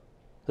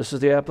 this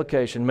is the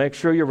application, make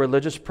sure your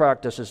religious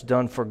practice is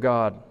done for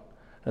God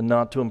and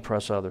not to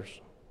impress others.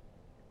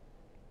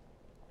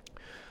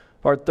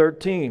 Part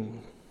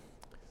 13,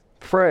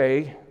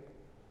 pray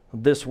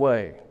this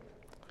way.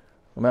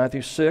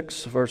 Matthew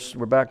 6,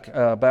 we're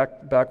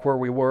back where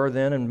we were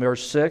then in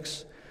verse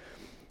 6.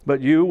 But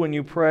you, when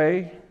you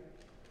pray,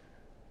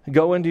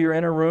 go into your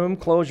inner room,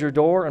 close your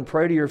door, and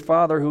pray to your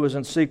Father who is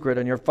in secret,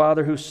 and your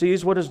Father who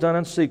sees what is done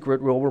in secret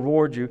will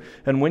reward you.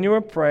 And when you are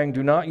praying,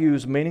 do not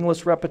use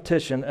meaningless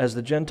repetition as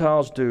the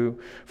Gentiles do,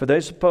 for they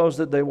suppose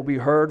that they will be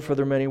heard for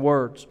their many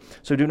words.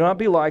 So do not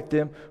be like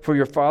them, for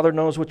your Father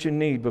knows what you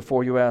need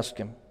before you ask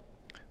Him.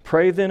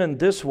 Pray then in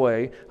this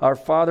way, Our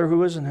Father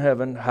who is in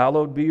heaven,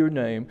 hallowed be your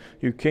name.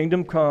 Your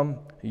kingdom come,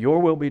 your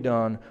will be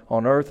done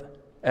on earth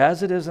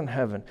as it is in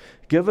heaven.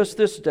 Give us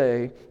this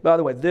day, by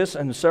the way, this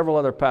and several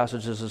other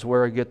passages is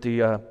where I get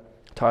the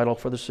title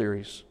for the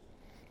series,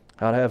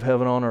 How to Have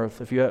Heaven on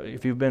Earth. If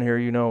you've been here,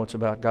 you know it's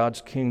about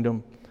God's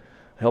kingdom,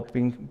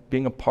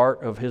 being a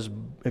part of His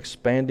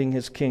expanding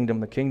His kingdom,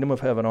 the kingdom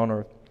of heaven on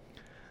earth.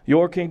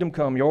 Your kingdom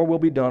come, your will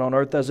be done on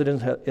earth as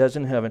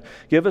in heaven.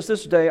 Give us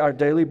this day our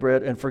daily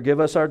bread, and forgive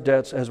us our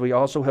debts as we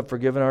also have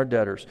forgiven our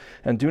debtors.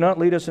 And do not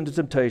lead us into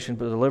temptation,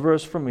 but deliver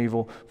us from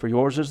evil. For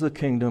yours is the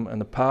kingdom and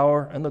the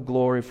power and the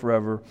glory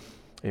forever.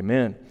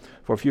 Amen.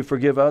 For if you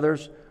forgive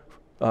others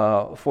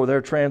for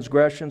their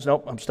transgressions,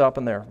 nope, I'm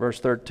stopping there. Verse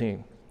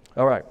 13.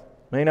 All right,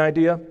 main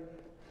idea.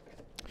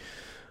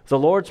 The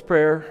Lord's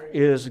Prayer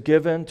is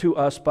given to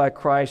us by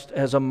Christ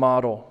as a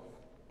model,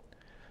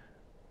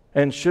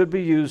 and should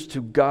be used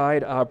to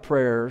guide our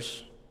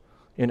prayers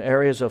in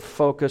areas of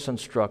focus and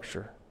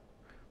structure.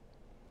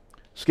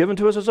 It's given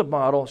to us as a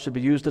model, should be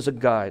used as a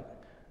guide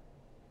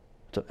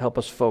to help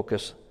us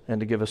focus and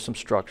to give us some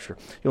structure.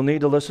 You'll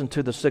need to listen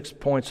to the 6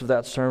 points of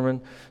that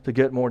sermon to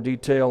get more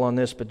detail on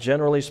this, but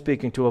generally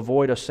speaking, to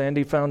avoid a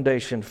sandy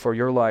foundation for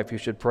your life, you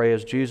should pray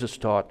as Jesus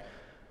taught.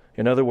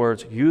 In other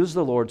words, use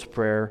the Lord's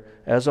Prayer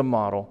as a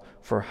model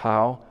for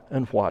how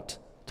and what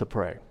to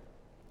pray.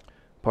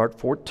 Part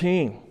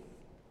 14.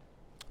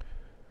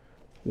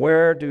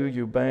 Where do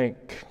you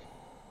bank?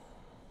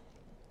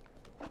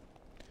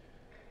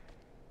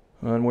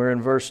 And we're in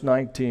verse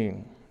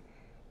 19.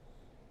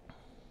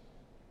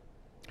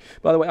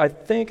 By the way, I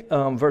think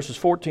verses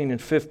 14 and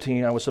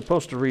 15, I was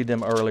supposed to read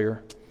them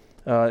earlier.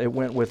 It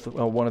went with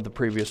one of the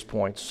previous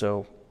points,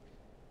 so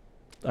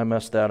I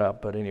messed that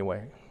up. But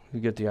anyway, you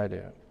get the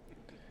idea.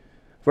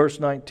 Verse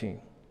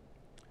 19.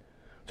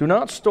 Do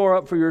not store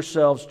up for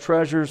yourselves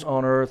treasures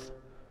on earth,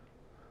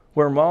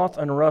 where moth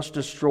and rust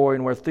destroy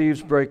and where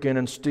thieves break in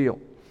and steal.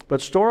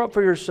 But store up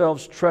for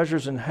yourselves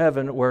treasures in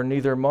heaven, where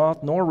neither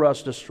moth nor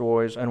rust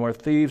destroys and where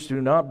thieves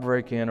do not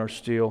break in or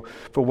steal.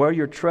 For where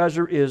your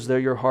treasure is, there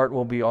your heart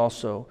will be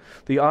also.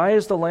 The eye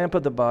is the lamp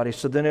of the body,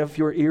 so then if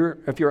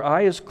your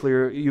eye is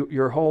clear,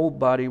 your whole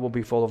body will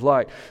be full of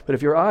light. But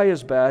if your eye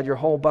is bad, your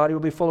whole body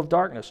will be full of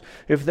darkness.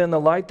 If then the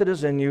light that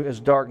is in you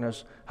is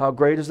darkness, how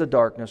great is the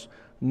darkness?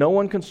 No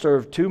one can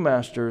serve two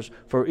masters,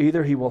 for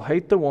either he will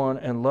hate the one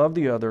and love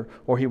the other,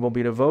 or he will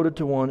be devoted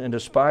to one and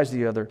despise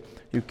the other.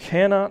 You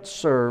cannot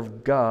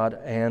serve God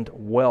and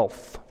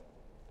wealth.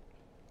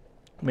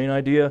 Main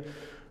idea,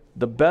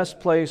 the best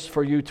place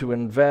for you to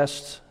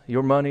invest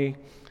your money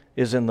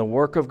is in the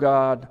work of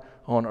God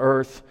on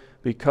earth,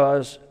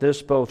 because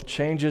this both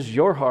changes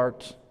your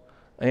heart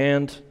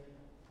and,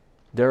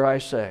 dare I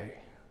say,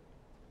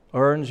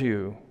 earns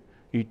you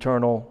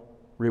eternal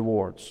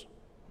rewards.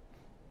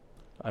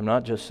 I'm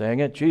not just saying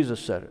it, Jesus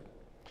said it.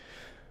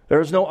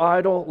 There is no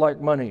idol like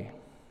money.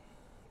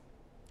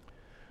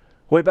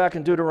 Way back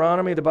in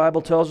Deuteronomy, the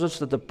Bible tells us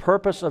that the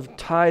purpose of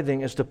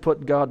tithing is to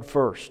put God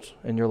first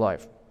in your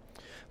life.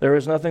 There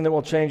is nothing that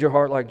will change your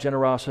heart like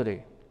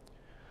generosity.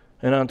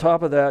 And on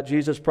top of that,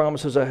 Jesus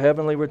promises a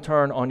heavenly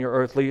return on your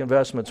earthly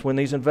investments when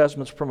these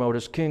investments promote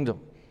His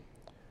kingdom.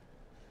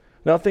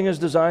 Nothing is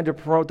designed to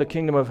promote the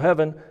kingdom of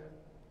heaven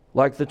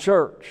like the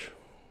church,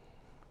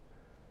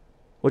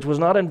 which was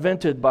not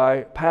invented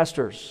by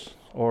pastors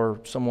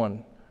or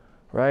someone,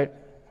 right?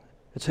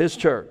 It's His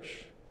church.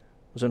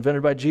 It was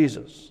invented by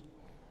Jesus.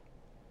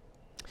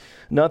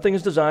 Nothing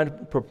is designed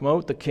to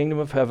promote the kingdom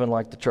of heaven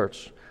like the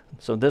church.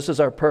 So this is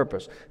our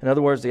purpose. In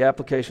other words, the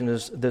application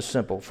is this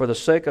simple. For the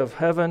sake of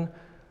heaven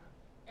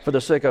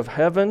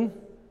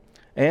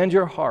and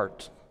your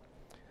heart,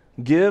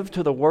 give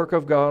to the work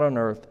of God on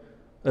earth,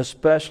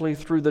 especially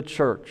through the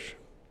church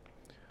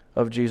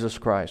of Jesus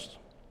Christ.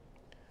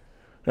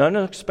 Now, I'm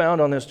going to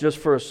expound on this just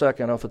for a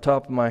second off the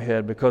top of my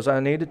head because I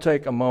need to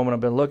take a moment.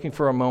 I've been looking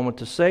for a moment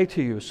to say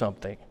to you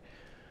something.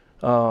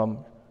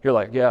 You're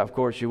like, yeah, of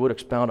course, you would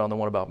expound on the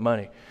one about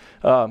money.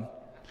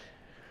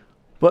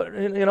 But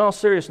in all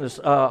seriousness,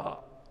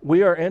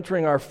 we are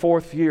entering our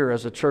 4th year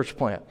as a church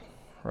plant,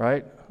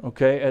 right?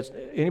 Okay, as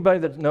anybody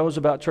that knows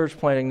about church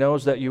planting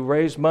knows that you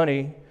raise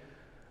money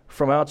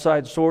from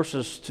outside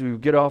sources to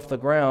get off the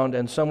ground,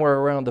 and somewhere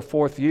around the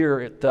 4th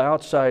year, the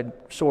outside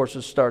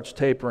sources starts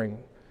tapering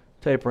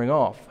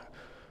off,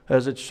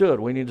 as it should.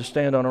 We need to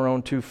stand on our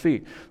own 2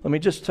 feet. Let me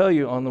just tell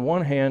you, on the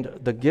one hand,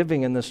 the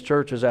giving in this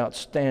church is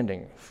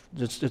outstanding.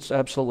 It's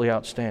absolutely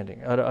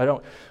outstanding.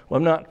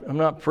 I'm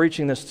not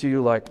preaching this to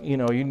you like, you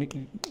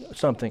need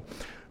something.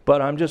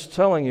 But I'm just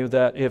telling you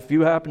that if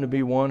you happen to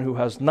be one who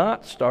has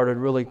not started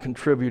really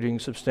contributing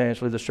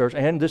substantially to this church,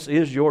 and this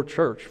is your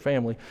church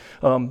family,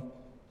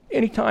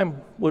 any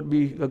time would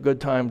be a good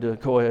time to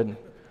go ahead and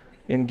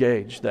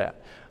engage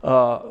that.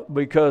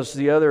 Because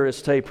the other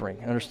is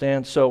tapering,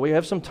 understand? So we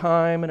have some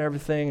time and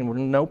everything, and we're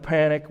no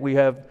panic. We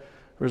have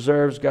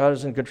reserves. God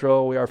is in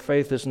control. Our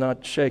faith is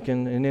not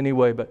shaken in any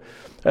way. But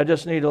I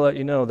just need to let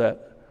you know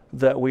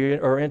that we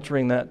are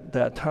entering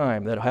that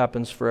time that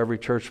happens for every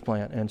church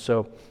plant. And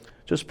so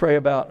just pray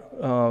about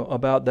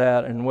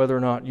that and whether or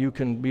not you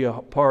can be a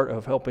part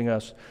of helping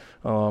us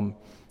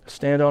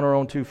stand on our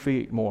own 2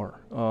 feet more.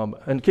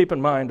 And keep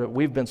in mind that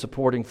we've been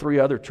supporting 3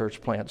 other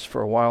church plants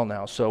for a while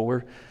now. So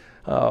we're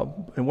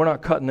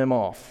not cutting them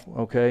off,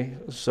 okay?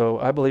 So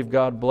I believe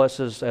God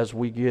blesses as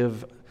we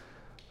give.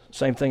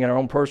 Same thing in our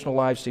own personal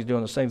lives. He's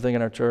doing the same thing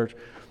in our church.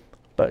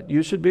 But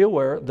you should be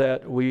aware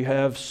that we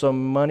have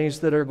some monies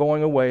that are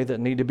going away that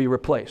need to be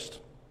replaced.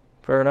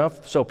 Fair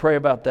enough? So pray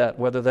about that,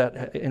 whether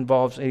that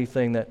involves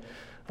anything that...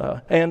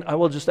 and I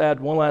will just add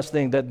one last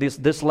thing, that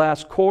this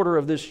last quarter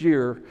of this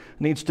year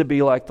needs to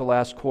be like the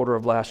last quarter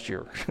of last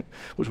year,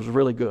 which was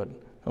really good,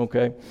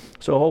 okay?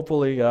 So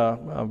hopefully...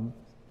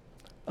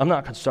 I'm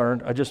not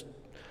concerned.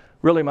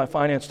 Really my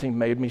finance team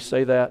made me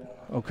say that,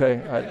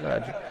 okay?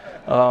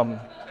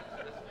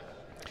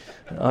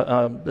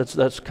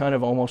 That's kind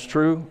of almost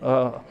true.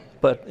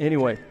 But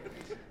anyway,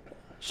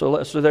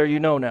 so there you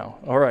know now.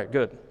 All right,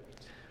 good.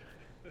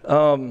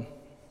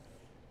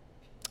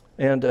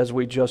 And as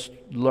we just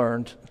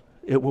learned,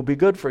 it will be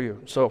good for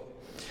you. So,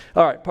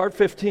 all right, part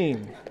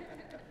 15,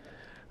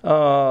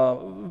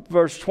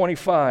 verse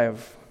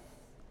 25.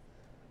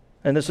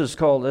 And I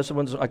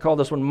call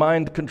this one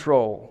mind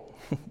control.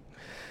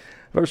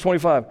 Verse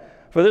 25,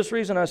 for this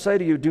reason I say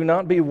to you, do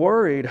not be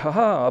worried,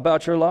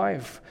 about your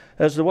life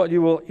as to what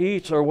you will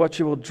eat or what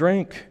you will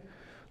drink,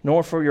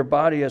 nor for your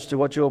body as to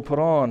what you will put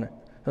on.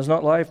 Is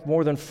not life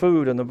more than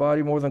food and the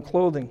body more than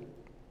clothing?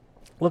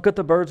 Look at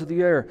the birds of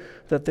the air,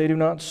 that they do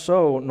not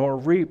sow, nor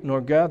reap, nor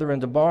gather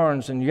into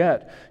barns, and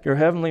yet your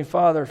heavenly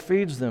Father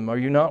feeds them. Are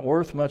you not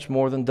worth much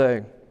more than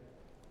they?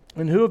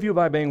 And who of you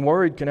by being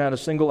worried can add a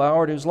single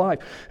hour to his life?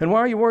 And why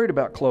are you worried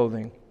about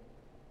clothing?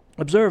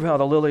 Observe how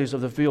the lilies of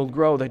the field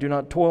grow. They do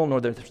not toil,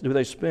 nor do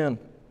they spin.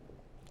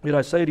 Yet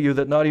I say to you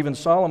that not even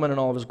Solomon in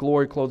all of his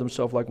glory clothed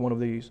himself like one of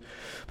these.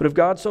 But if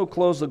God so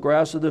clothes the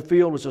grass of the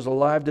field, which is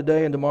alive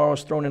today and tomorrow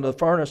is thrown into the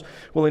furnace,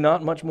 will he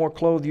not much more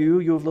clothe you,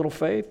 you of little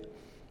faith?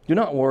 Do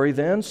not worry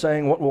then,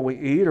 saying, what will we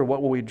eat, or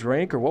what will we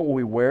drink, or what will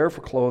we wear for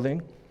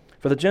clothing?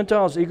 For the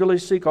Gentiles eagerly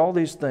seek all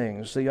these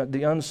things,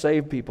 the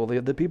unsaved people,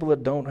 the people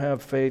that don't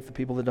have faith, the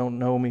people that don't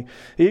know me,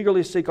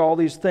 eagerly seek all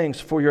these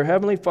things. For your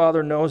heavenly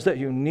Father knows that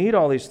you need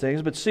all these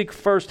things, but seek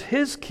first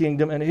His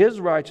kingdom and His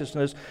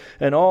righteousness,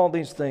 and all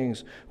these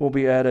things will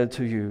be added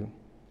to you.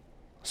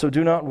 So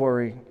do not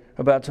worry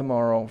about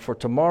tomorrow, for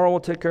tomorrow will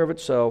take care of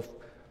itself.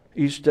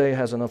 Each day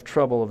has enough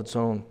trouble of its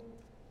own.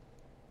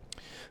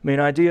 Main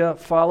idea,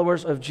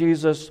 followers of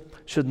Jesus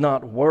should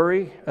not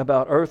worry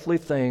about earthly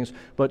things,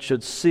 but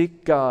should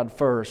seek God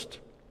first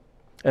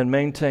and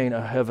maintain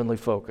a heavenly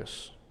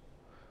focus.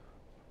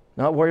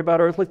 Not worry about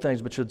earthly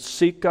things, but should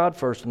seek God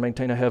first and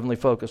maintain a heavenly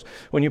focus.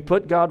 When you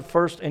put God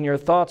first in your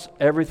thoughts,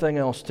 everything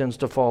else tends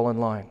to fall in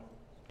line.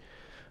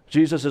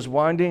 Jesus is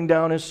winding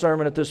down his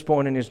sermon at this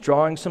point, and he's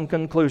drawing some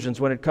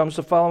conclusions. When it comes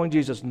to following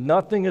Jesus,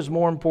 nothing is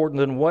more important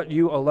than what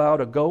you allow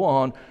to go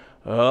on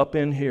up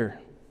in here.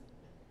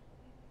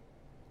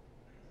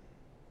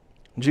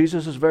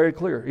 Jesus is very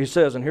clear. He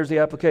says, and here's the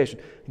application,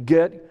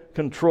 get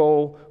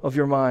control of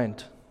your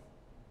mind.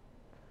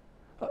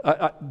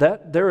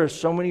 There are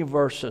so many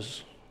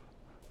verses.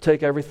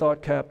 Take every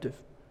thought captive.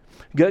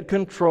 Get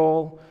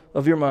control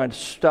of your mind.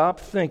 Stop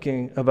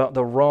thinking about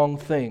the wrong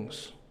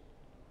things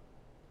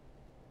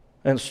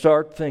and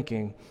start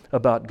thinking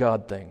about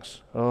God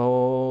things.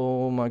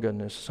 Oh my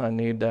goodness, I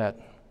need that.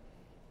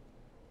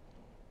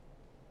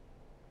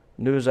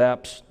 News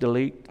apps,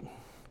 delete.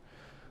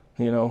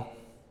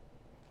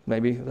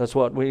 Maybe that's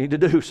what we need to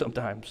do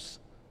sometimes.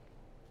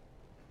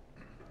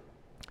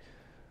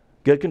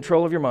 Get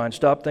control of your mind.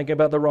 Stop thinking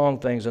about the wrong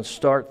things and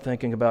start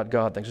thinking about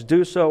God things.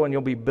 Do so and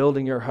you'll be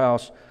building your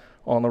house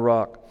on the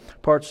rock.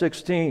 Part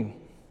 16,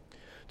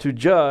 to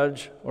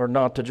judge or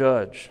not to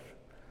judge.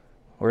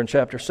 We're in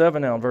chapter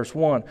 7 now, verse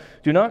 1.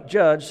 Do not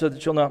judge so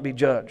that you'll not be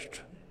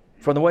judged.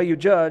 For the way you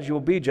judge, you will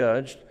be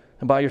judged,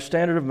 and by your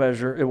standard of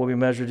measure, it will be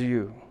measured to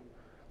you.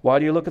 Why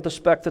do you look at the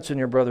speck that's in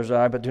your brother's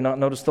eye, but do not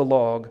notice the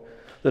log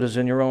that is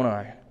in your own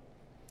eye?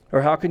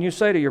 Or how can you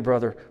say to your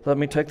brother, let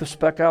me take the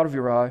speck out of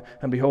your eye,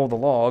 and behold the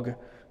log?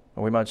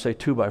 Or we might say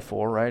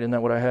 2x4, right? Isn't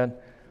that what I had?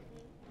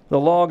 The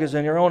log is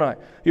in your own eye.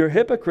 You're a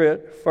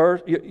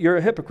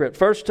hypocrite.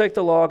 First take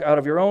the log out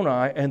of your own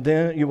eye, and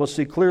then you will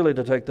see clearly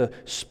to take the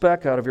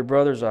speck out of your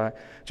brother's eye.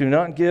 Do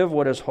not give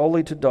what is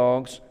holy to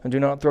dogs, and do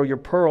not throw your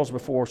pearls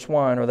before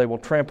swine, or they will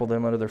trample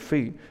them under their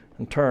feet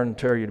and turn and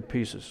tear you to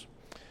pieces.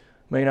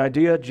 Main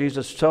idea,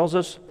 Jesus tells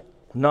us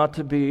not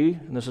to be,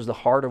 and this is the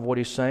heart of what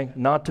he's saying,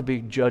 not to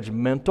be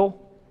judgmental,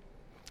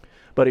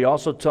 but he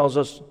also tells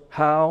us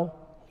how,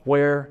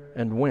 where,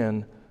 and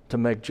when to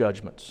make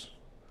judgments.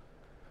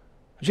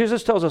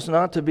 Jesus tells us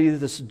not to be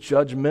this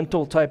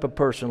judgmental type of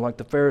person like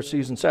the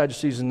Pharisees and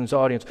Sadducees in his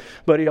audience,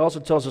 but he also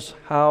tells us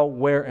how,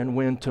 where, and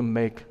when to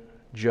make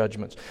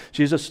judgments.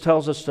 Jesus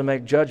tells us to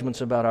make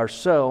judgments about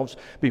ourselves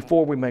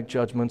before we make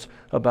judgments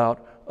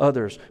about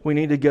others. We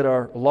need to get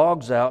our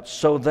logs out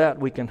so that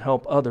we can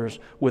help others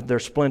with their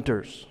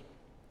splinters.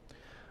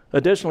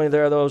 Additionally,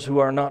 there are those who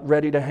are not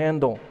ready to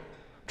handle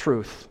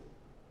truth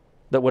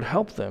that would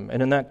help them.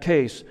 And in that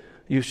case,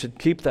 you should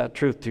keep that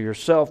truth to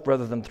yourself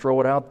rather than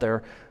throw it out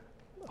there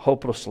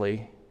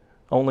hopelessly,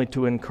 only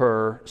to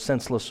incur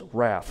senseless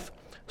wrath.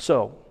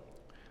 So,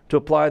 to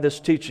apply this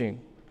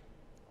teaching,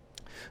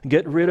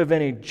 get rid of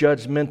any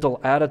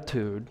judgmental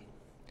attitude,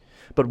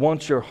 but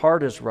once your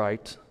heart is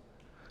right,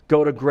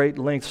 go to great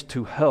lengths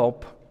to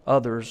help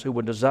others who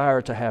would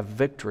desire to have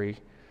victory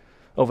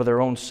over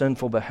their own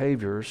sinful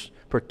behaviors,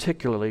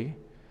 particularly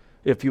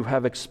if you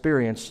have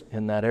experience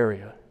in that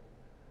area.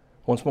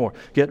 Once more,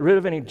 get rid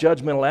of any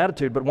judgmental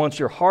attitude, but once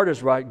your heart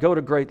is right, go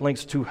to great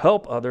lengths to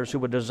help others who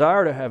would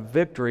desire to have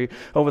victory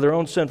over their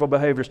own sinful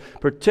behaviors,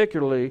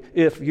 particularly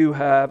if you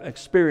have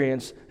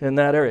experience in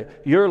that area.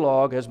 Your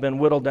log has been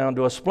whittled down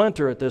to a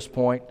splinter at this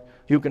point.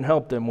 You can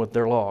help them with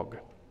their log.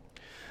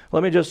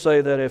 Let me just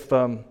say that if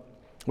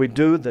we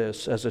do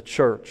this as a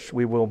church,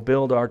 we will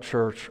build our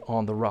church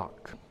on the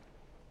rock.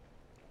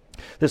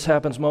 This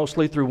happens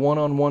mostly through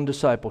one-on-one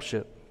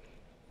discipleship.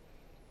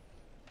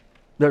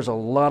 There's a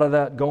lot of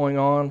that going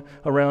on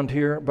around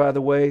here, by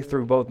the way,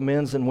 through both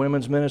men's and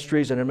women's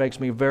ministries, and it makes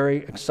me very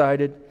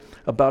excited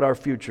about our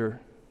future.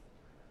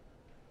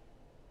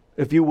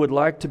 If you would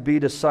like to be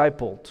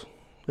discipled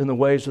in the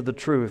ways of the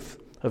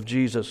truth of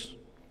Jesus,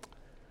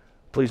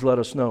 please let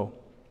us know.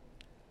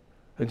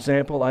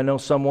 Example, I know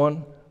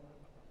someone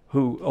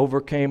who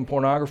overcame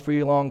pornography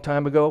a long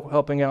time ago,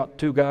 helping out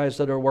 2 guys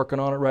that are working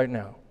on it right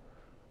now.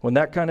 When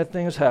that kind of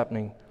thing is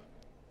happening,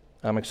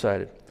 I'm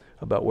excited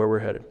about where we're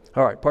headed.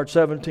 All right, part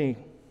 17.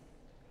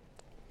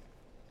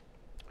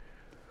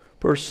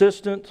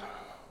 Persistent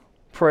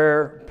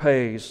prayer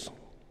pays.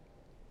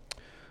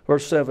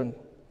 Verse 7.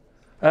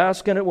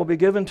 Ask and it will be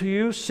given to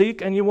you.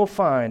 Seek and you will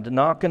find.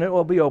 Knock and it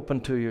will be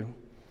opened to you.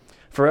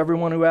 For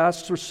everyone who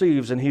asks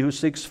receives, and he who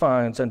seeks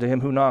finds, and to him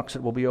who knocks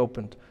it will be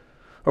opened.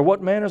 Or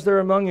what man is there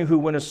among you who,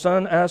 when his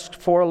son asks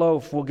for a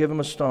loaf, will give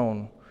him a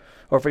stone?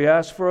 Or if he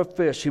asks for a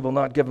fish, he will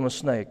not give him a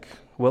snake?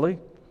 Will he?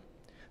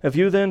 If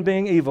you then,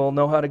 being evil,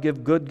 know how to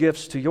give good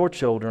gifts to your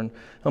children,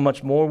 how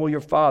much more will your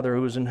Father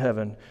who is in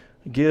heaven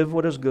give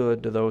what is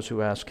good to those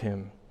who ask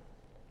him?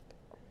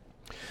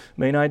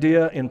 Main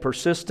idea in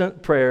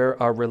persistent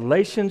prayer, our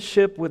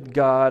relationship with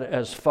God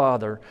as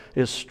Father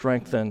is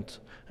strengthened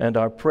and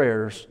our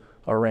prayers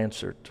are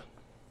answered.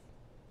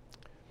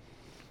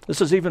 This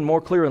is even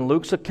more clear in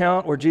Luke's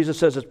account where Jesus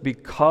says it's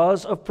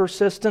because of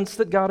persistence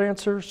that God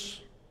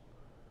answers.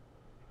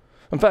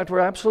 In fact, we're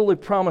absolutely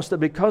promised that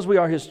because we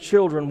are His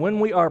children, when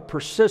we are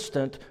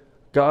persistent,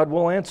 God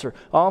will answer.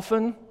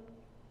 Often,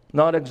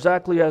 not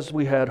exactly as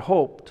we had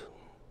hoped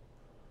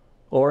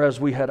or as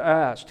we had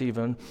asked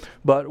even,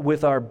 but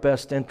with our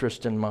best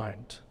interest in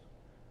mind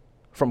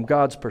from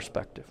God's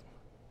perspective.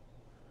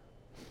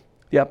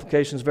 The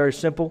application is very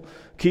simple.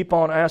 Keep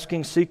on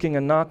asking, seeking,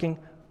 and knocking.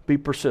 Be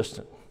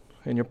persistent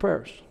in your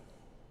prayers.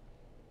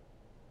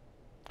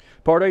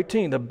 Part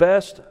 18, the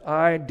best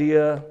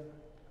idea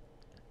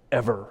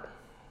ever.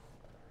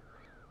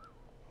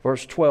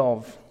 Verse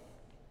 12.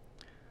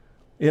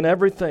 In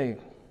everything,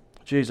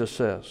 Jesus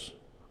says,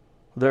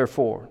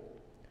 therefore,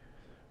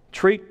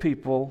 treat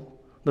people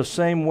the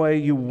same way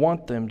you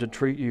want them to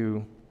treat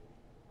you.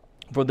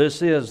 For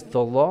this is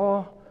the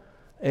law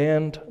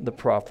and the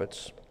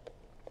prophets.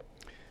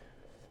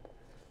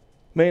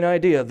 Main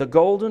idea, the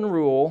Golden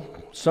Rule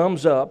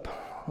sums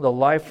up the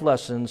life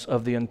lessons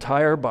of the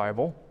entire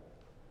Bible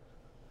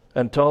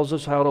and tells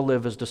us how to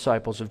live as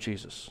disciples of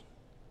Jesus.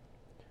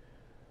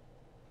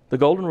 The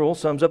Golden Rule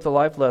sums up the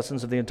life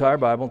lessons of the entire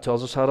Bible and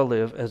tells us how to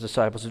live as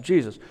disciples of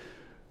Jesus.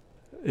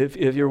 If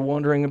you're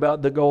wondering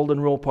about the Golden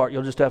Rule part,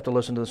 you'll just have to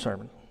listen to the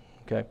sermon.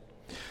 Okay?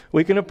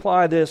 We can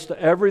apply this to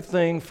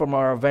everything from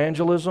our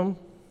evangelism.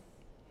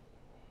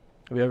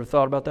 Have you ever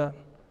thought about that?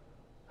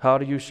 How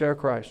do you share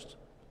Christ?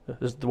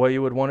 Is it the way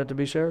you would want it to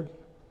be shared?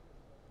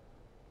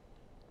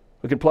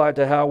 We can apply it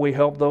to how we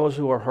help those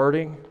who are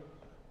hurting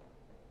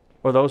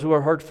or those who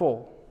are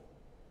hurtful.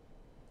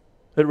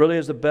 It really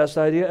is the best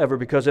idea ever,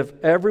 because if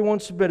everyone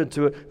submitted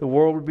to it, the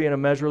world would be an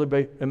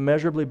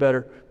immeasurably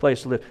better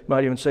place to live. You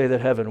might even say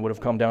that heaven would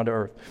have come down to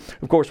earth.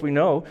 Of course, we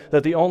know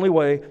that the only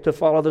way to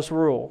follow this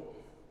rule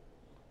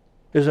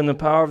is in the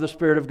power of the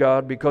Spirit of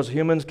God, because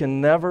humans can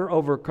never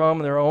overcome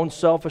their own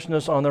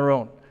selfishness on their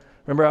own.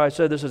 Remember how I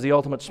said this is the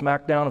ultimate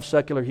smackdown of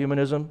secular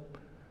humanism?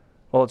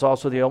 Well, it's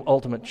also the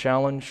ultimate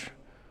challenge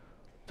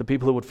to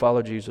people who would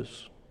follow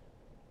Jesus.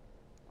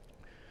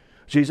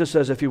 Jesus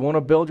says, if you want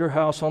to build your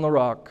house on the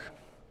rock,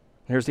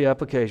 here's the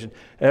application.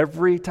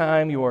 Every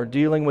time you are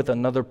dealing with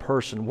another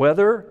person,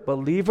 whether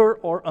believer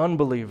or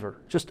unbeliever,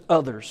 just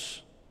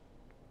others,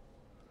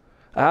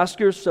 ask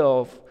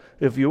yourself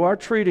if you are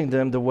treating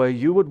them the way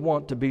you would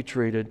want to be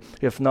treated.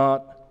 If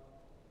not,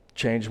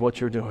 change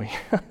what you're doing.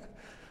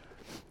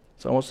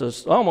 It's almost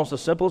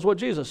as simple as what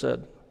Jesus said.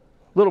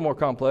 A little more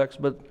complex,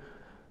 but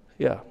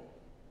yeah.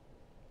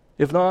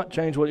 If not,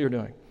 change what you're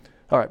doing.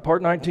 All right,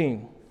 part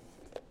 19.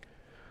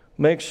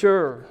 Make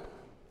sure.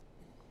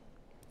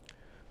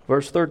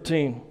 Verse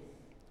 13.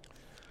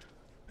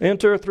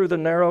 Enter through the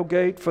narrow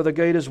gate, for the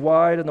gate is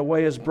wide and the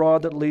way is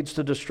broad that leads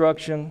to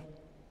destruction,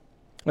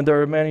 and there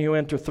are many who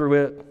enter through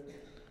it.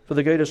 For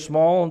the gate is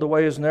small and the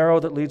way is narrow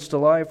that leads to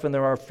life, and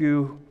there are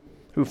few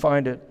who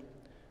find it.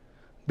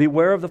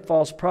 Beware of the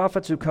false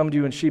prophets who come to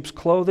you in sheep's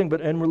clothing,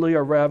 but inwardly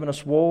are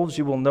ravenous wolves.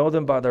 You will know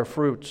them by their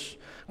fruits.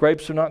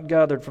 Grapes are not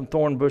gathered from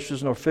thorn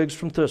bushes, nor figs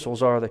from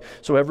thistles, are they?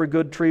 So every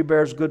good tree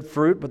bears good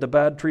fruit, but the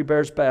bad tree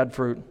bears bad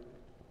fruit.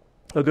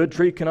 A good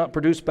tree cannot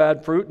produce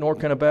bad fruit, nor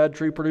can a bad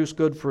tree produce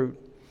good fruit.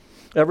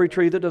 Every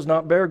tree that does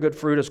not bear good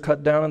fruit is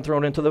cut down and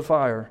thrown into the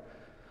fire.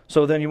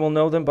 So then you will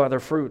know them by their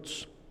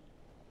fruits.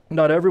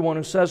 Not everyone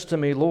who says to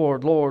me,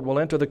 Lord, Lord, will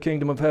enter the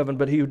kingdom of heaven,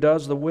 but he who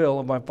does the will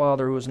of my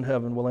Father who is in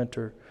heaven will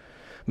enter.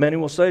 Many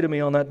will say to me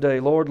on that day,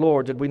 Lord,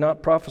 Lord, did we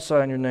not prophesy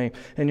in your name?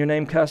 In your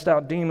name cast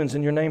out demons,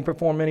 in your name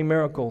perform many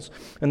miracles.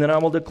 And then I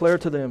will declare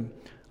to them,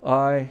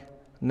 I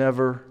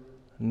never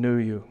knew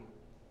you.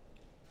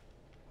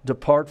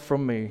 Depart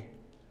from me,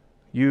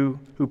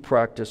 you who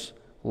practice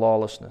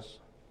lawlessness.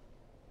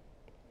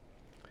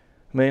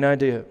 Main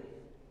idea.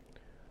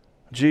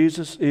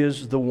 Jesus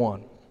is the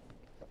one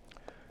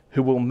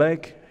who will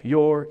make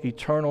your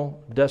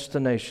eternal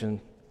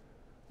destination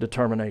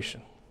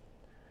determination.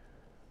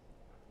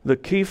 The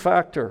key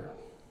factor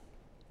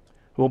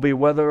will be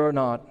whether or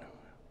not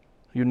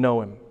you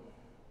know him.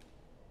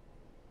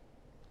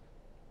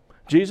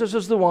 Jesus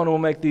is the one who will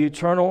make the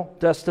eternal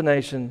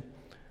destination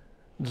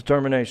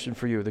determination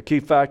for you. The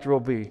key factor will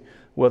be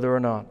whether or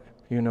not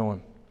you know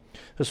him.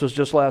 This was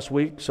just last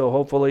week, so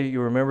hopefully you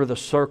remember the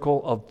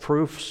circle of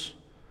proofs.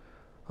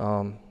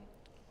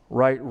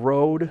 Right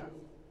road,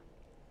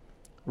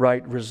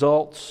 right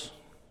results,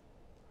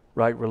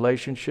 right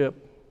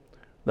relationship.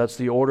 That's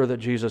the order that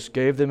Jesus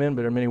gave them in,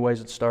 but in many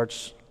ways it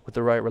starts with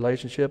the right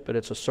relationship, but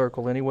it's a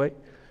circle anyway.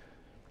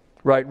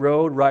 Right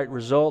road, right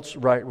results,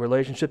 right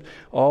relationship,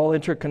 all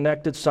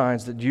interconnected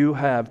signs that you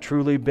have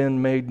truly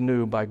been made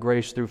new by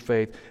grace through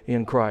faith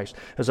in Christ.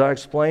 As I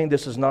explained,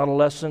 this is not a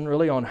lesson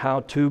really on how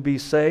to be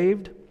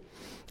saved,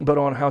 but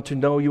on how to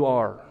know you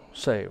are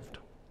saved.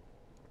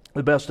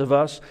 The best of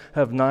us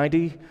have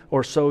 90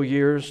 or so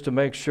years to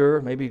make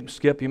sure. Maybe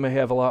Skip, you may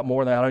have a lot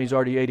more than that. He's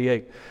already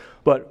 88.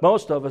 But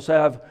most of us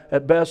have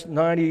at best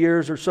 90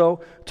 years or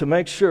so to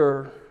make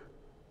sure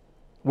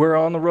we're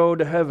on the road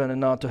to heaven and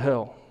not to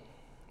hell.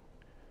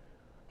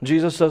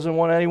 Jesus doesn't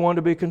want anyone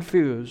to be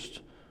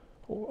confused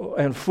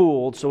and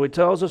fooled, so he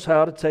tells us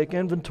how to take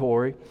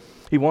inventory.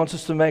 He wants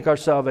us to make our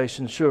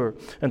salvation sure.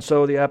 And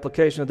so the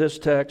application of this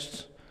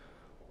text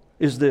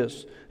is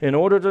this. In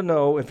order to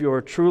know if you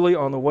are truly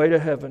on the way to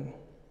heaven,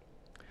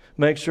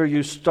 make sure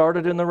you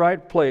started in the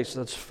right place.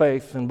 That's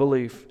faith and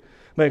belief.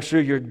 Make sure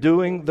you're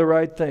doing the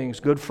right things,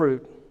 good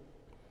fruit.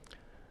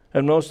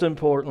 And most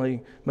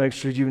importantly, make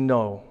sure you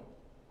know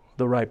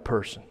the right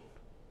person,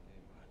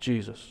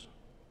 Jesus.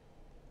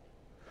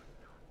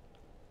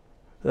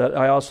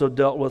 I also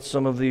dealt with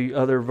some of the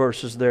other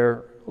verses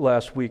there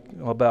last week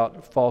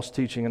about false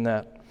teaching and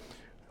that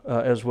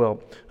as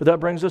well. But that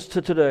brings us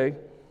to today,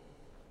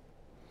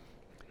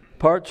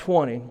 part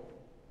 20.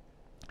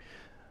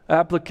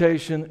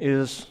 Application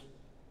is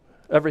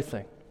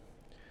everything.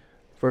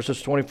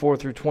 Verses 24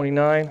 through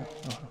 29.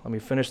 Let me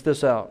finish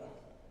this out.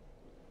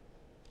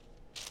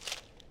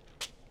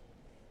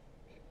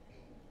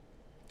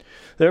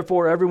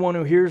 Therefore, everyone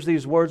who hears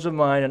these words of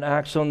mine and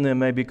acts on them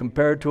may be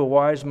compared to a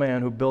wise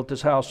man who built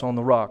his house on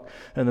the rock.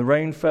 And the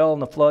rain fell,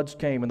 and the floods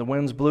came, and the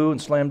winds blew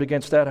and slammed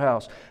against that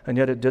house, and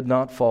yet it did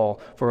not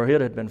fall, for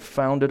it had been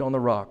founded on the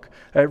rock.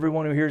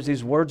 Everyone who hears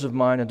these words of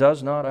mine and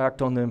does not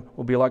act on them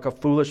will be like a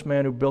foolish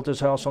man who built his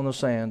house on the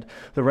sand.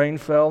 The rain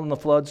fell, and the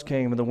floods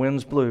came, and the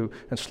winds blew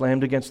and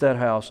slammed against that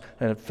house,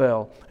 and it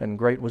fell, and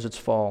great was its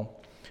fall.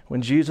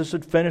 When Jesus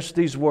had finished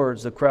these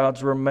words, the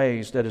crowds were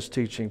amazed at his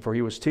teaching, for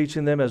he was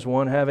teaching them as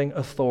one having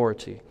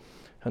authority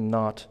and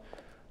not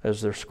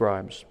as their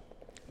scribes.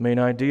 Main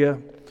idea,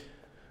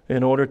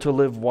 in order to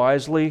live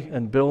wisely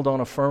and build on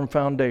a firm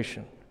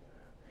foundation,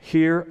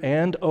 hear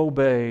and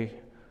obey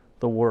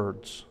the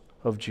words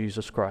of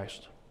Jesus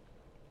Christ.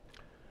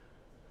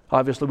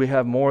 Obviously, we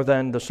have more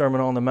than the Sermon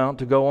on the Mount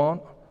to go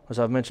on. As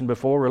I've mentioned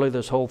before, really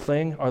this whole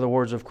thing are the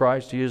words of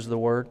Christ. He is the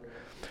Word.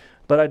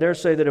 But I dare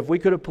say that if we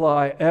could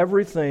apply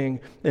everything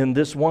in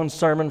this one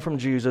sermon from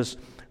Jesus,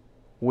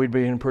 we'd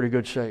be in pretty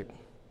good shape.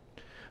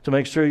 To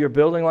make sure you're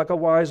building like a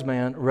wise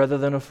man rather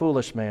than a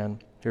foolish man,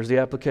 here's the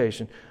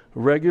application.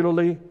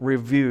 Regularly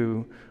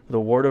review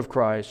the Word of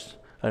Christ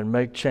and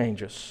make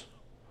changes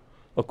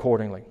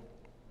accordingly.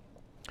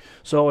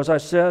 So as I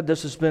said,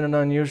 this has been an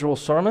unusual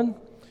sermon.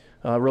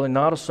 Really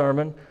not a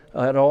sermon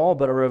at all,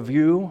 but a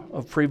review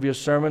of previous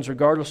sermons.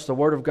 Regardless, the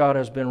Word of God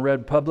has been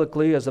read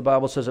publicly, as the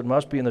Bible says it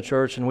must be in the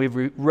church, and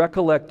we've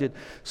recollected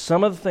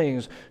some of the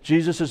things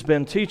Jesus has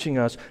been teaching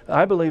us.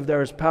 I believe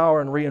there is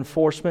power in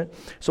reinforcement,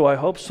 so I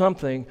hope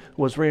something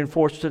was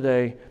reinforced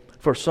today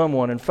for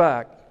someone. In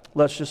fact,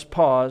 let's just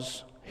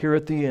pause here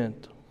at the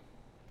end.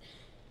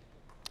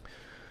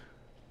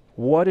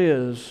 What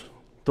is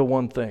the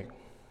one thing?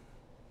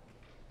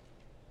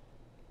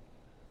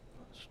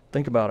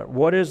 Think about it.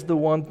 What is the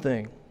one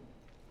thing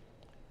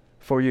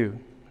for you?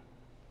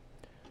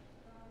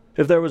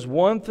 If there was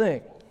one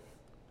thing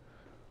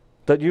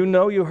that you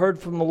know you heard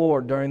from the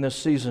Lord during this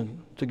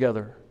season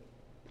together,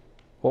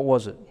 what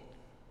was it?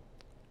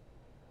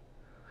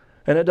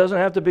 And it doesn't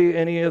have to be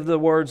any of the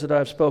words that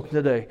I've spoken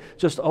today.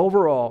 Just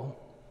overall,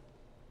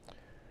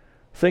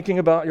 thinking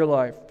about your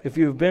life. If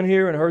you've been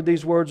here and heard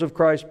these words of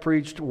Christ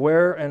preached,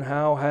 where and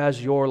how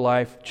has your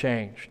life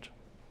changed?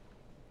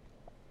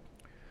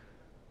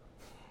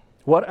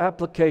 What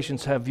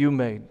applications have you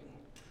made?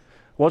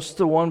 What's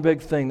the one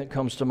big thing that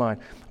comes to mind?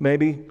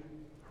 Maybe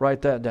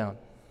write that down.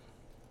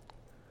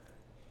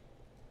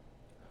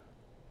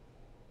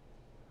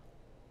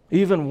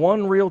 Even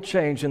one real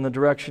change in the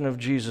direction of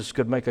Jesus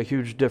could make a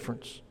huge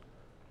difference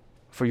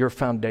for your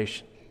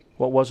foundation.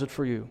 What was it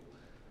for you?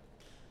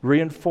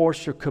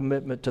 Reinforce your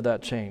commitment to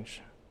that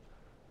change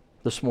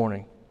this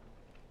morning.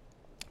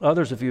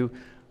 Others of you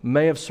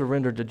may have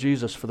surrendered to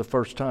Jesus for the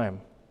first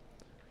time,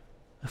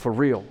 for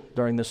real,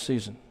 during this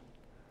season.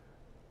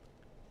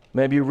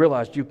 Maybe you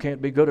realized you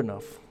can't be good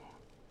enough,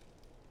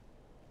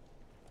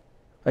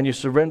 and you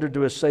surrendered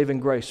to His saving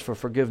grace for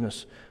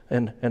forgiveness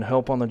and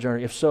help on the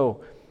journey. If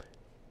so,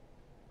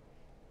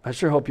 I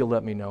sure hope you'll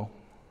let me know.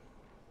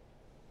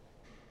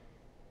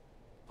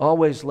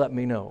 Always let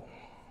me know.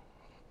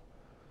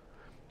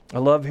 I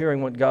love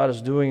hearing what God is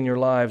doing in your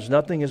lives.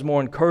 Nothing is more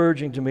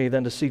encouraging to me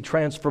than to see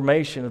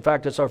transformation. In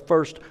fact, it's our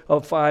first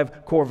of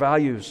 5 core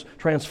values,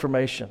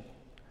 transformation.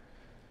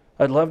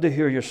 I'd love to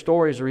hear your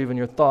stories or even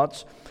your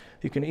thoughts.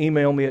 You can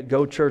email me at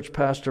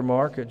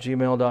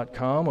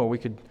gochurchpastormark@gmail.com, or we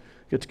could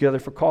get together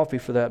for coffee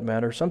for that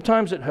matter.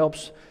 Sometimes it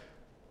helps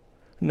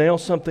nail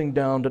something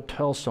down to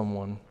tell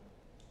someone.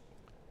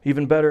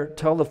 Even better,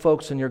 tell the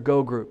folks in your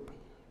Go group.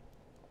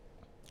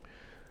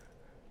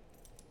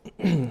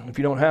 If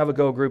you don't have a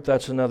Go group,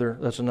 that's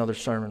another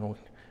sermon.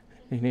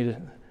 You need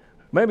to,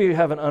 maybe you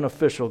have an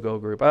unofficial Go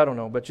group. I don't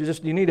know, but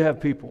you need to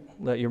have people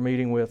that you're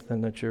meeting with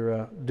and that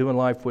you're doing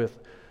life with,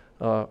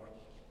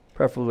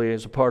 preferably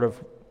as a part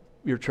of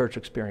your church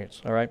experience.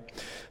 All right.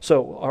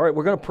 So, all right,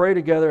 we're going to pray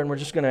together, and we're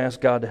just going to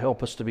ask God to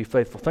help us to be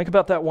faithful. Think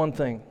about that one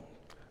thing,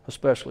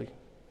 especially.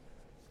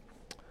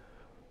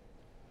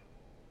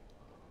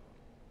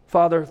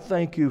 Father,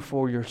 thank you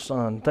for your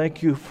Son.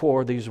 Thank you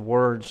for these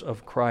words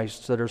of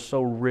Christ that are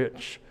so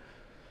rich,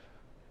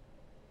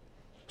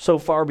 so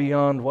far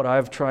beyond what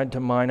I've tried to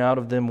mine out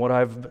of them, what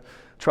I've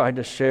tried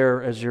to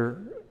share as your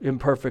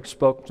imperfect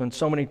spokesman.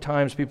 So many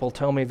times people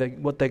tell me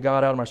what they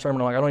got out of my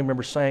sermon. I'm like, I don't even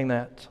remember saying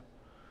that.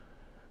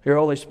 Your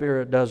Holy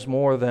Spirit does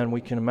more than we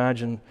can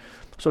imagine.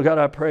 So God,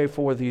 I pray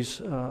for these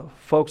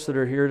folks that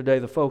are here today,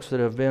 the folks that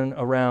have been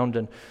around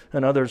and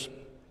others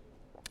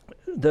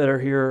that are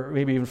here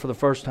maybe even for the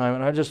first time.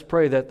 And I just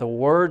pray that the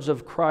words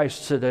of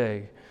Christ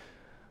today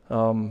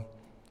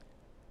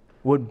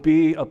would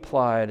be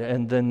applied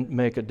and then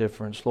make a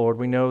difference. Lord,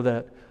 we know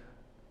that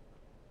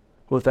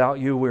without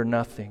you we're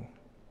nothing.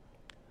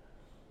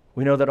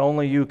 We know that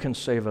only you can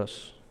save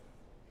us.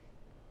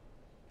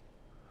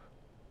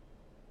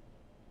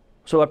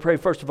 So I pray,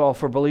 first of all,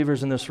 for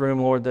believers in this room,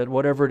 Lord, that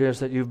whatever it is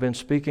that you've been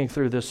speaking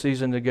through this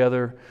season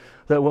together,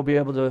 that we'll be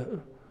able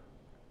to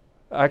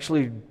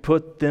actually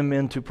put them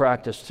into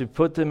practice, to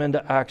put them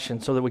into action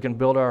so that we can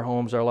build our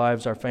homes, our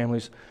lives, our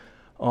families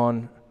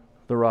on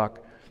the rock.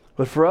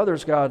 But for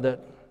others, God,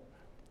 that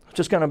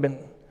just kind of been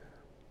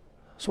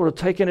sort of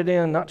taking it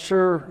in, not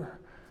sure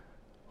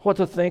what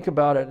to think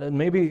about it. And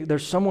maybe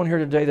there's someone here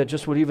today that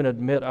just would even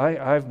admit,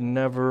 I've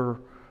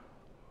never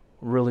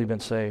really been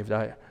saved.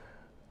 I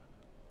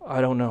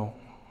don't know.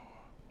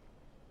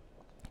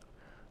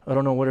 I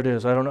don't know what it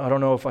is. I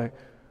don't know if I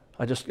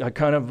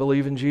kind of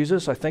believe in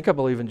Jesus. I think I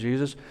believe in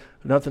Jesus.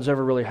 Nothing's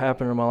ever really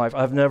happened in my life.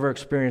 I've never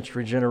experienced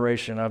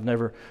regeneration.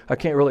 I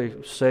can't really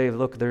say,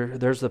 look,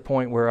 there's the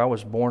point where I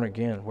was born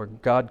again, where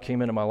God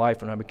came into my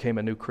life and I became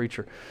a new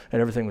creature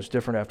and everything was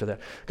different after that.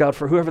 God,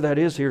 for whoever that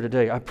is here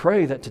today, I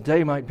pray that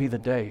today might be the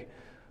day.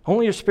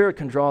 Only your Spirit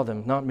can draw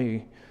them, not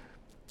me.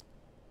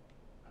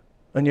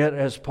 And yet,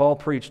 as Paul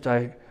preached,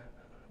 I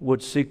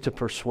would seek to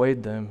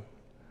persuade them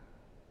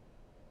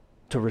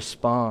to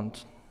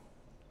respond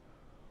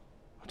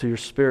to your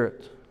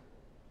Spirit.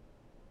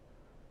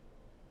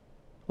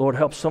 Lord,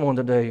 help someone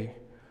today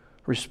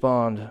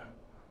respond.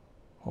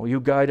 Oh, you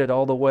guided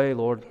all the way,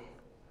 Lord.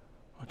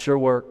 It's your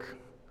work.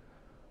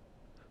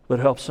 But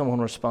help someone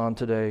respond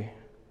today.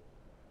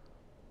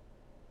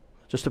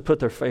 Just to put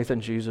their faith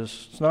in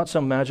Jesus. It's not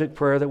some magic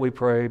prayer that we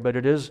pray, but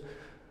it is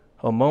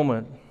a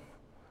moment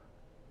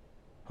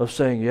of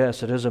saying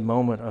yes. It is a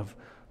moment of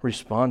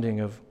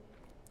responding, of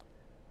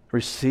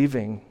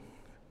receiving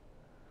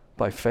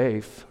by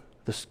faith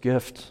this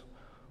gift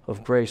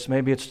of grace.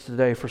 Maybe it's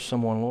today for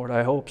someone, Lord.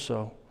 I hope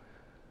so.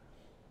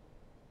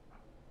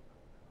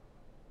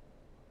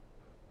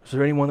 Is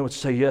there anyone that would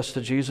say yes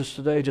to Jesus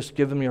today? Just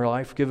give him your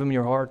life, give him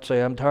your heart.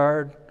 Say, I'm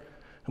tired,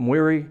 I'm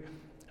weary,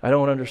 I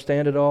don't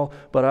understand it all,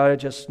 but I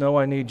just know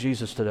I need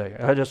Jesus today.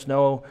 I just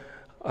know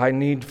I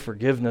need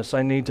forgiveness.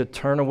 I need to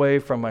turn away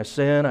from my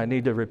sin. I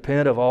need to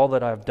repent of all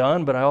that I've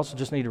done, but I also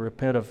just need to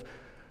repent of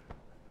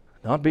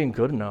not being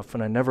good enough,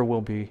 and I never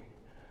will be.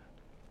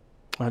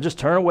 I just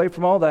turn away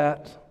from all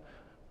that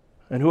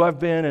and who I've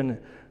been,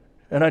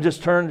 and I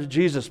just turn to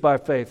Jesus by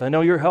faith. I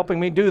know you're helping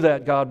me do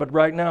that, God, but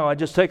right now I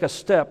just take a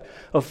step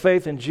of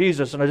faith in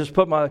Jesus and I just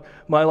put my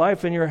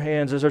life in your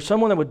hands. Is there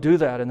someone that would do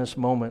that in this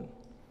moment?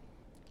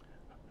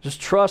 Just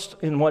trust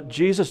in what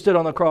Jesus did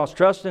on the cross.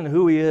 Trust in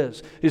who he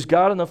is. He's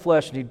God in the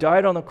flesh and he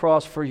died on the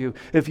cross for you.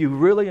 If you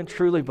really and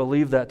truly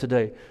believe that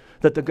today,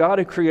 that the God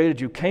who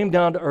created you came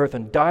down to earth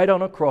and died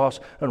on a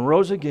cross and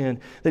rose again,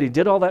 that he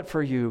did all that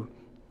for you,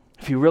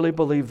 if you really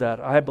believe that,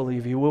 I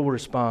believe you will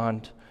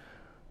respond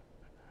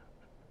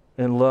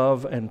in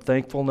love and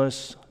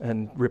thankfulness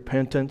and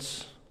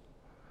repentance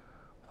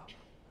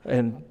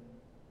and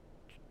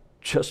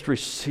just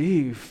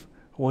receive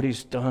what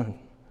he's done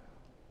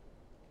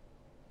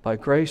by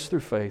grace through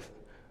faith.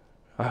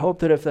 I hope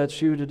that if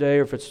that's you today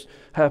or if it's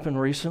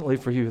happened recently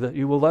for you, that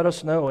you will let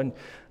us know and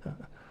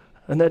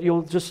that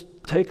you'll just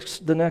take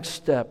the next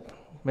step.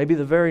 Maybe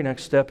the very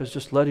next step is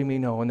just letting me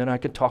know, and then I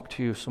can talk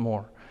to you some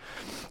more.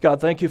 God,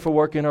 thank you for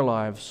working in our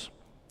lives.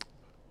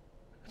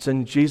 It's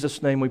in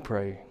Jesus' name we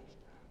pray.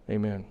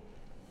 Amen.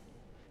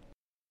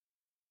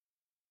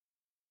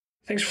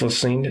 Thanks for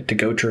listening to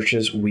Go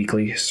Church's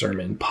weekly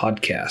sermon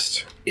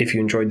podcast. If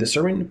you enjoyed the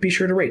sermon, be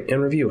sure to rate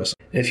and review us.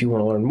 If you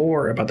want to learn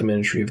more about the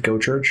ministry of Go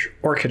Church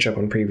or catch up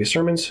on previous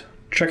sermons,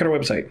 check out our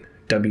website,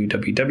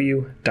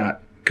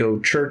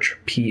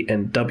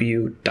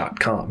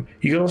 www.gochurchpnw.com.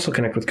 You can also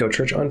connect with Go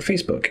Church on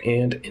Facebook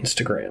and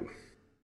Instagram.